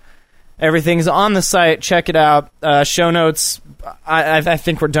hotboxpodcast.com/pics. Everything's on the site. Check it out. Show notes. I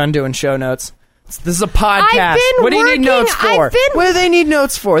think we're done doing show notes. This is a podcast. What do you need notes for? What do they need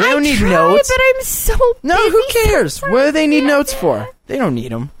notes for? They don't need notes. But I'm so No, busy who cares? sometimes. What do they need notes for? They don't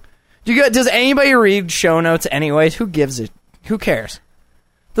need them. Does anybody read show notes anyways? Who gives it? Who cares?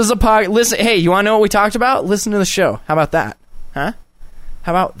 This is a podcast. Listen, hey, you want to know what we talked about? Listen to the show. How about that? Huh?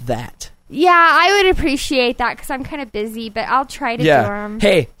 How about that? Yeah, I would appreciate that because I'm kind of busy, but I'll try to do them.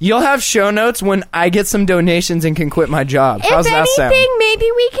 Hey, you'll have show notes when I get some donations and can quit my job. How's that sound? If anything, maybe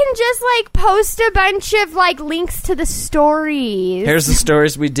we can just like post a bunch of like links to the stories. Here's the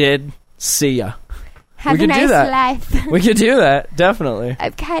stories we did. See ya. Have a nice life. We could do that, definitely.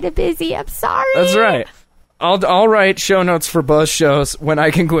 I'm kind of busy. I'm sorry. That's right. I'll write show notes for both shows when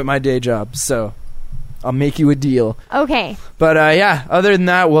I can quit my day job, so I'll make you a deal. Okay. But, other than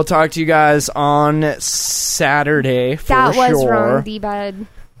that, we'll talk to you guys on Saturday for sure. That was wrong, D-Bud.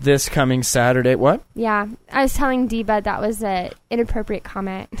 This coming Saturday. What? Yeah. I was telling D-Bud that was an inappropriate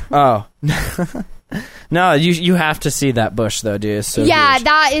comment. Oh. No, you have to see that bush, though, dude. It's so huge.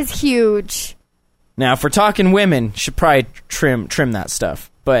 That is huge. Now, if we're talking women, should probably trim that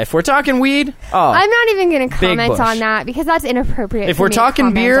stuff. But if we're talking weed, I'm not even going to comment on that because that's inappropriate. If we're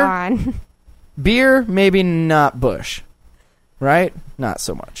talking beer, maybe not bush. Right? Not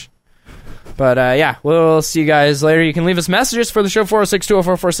so much. But, we'll see you guys later. You can leave us messages for the show,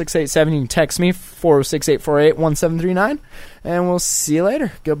 406-204-4687. You can text me, 406-848-1739. And we'll see you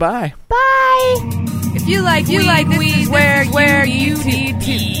later. Goodbye. Bye. If you like weed, this is where you need to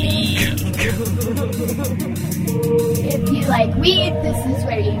be. If you like weed, this is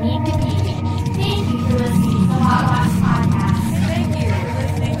where you need to be. Thank you for listening to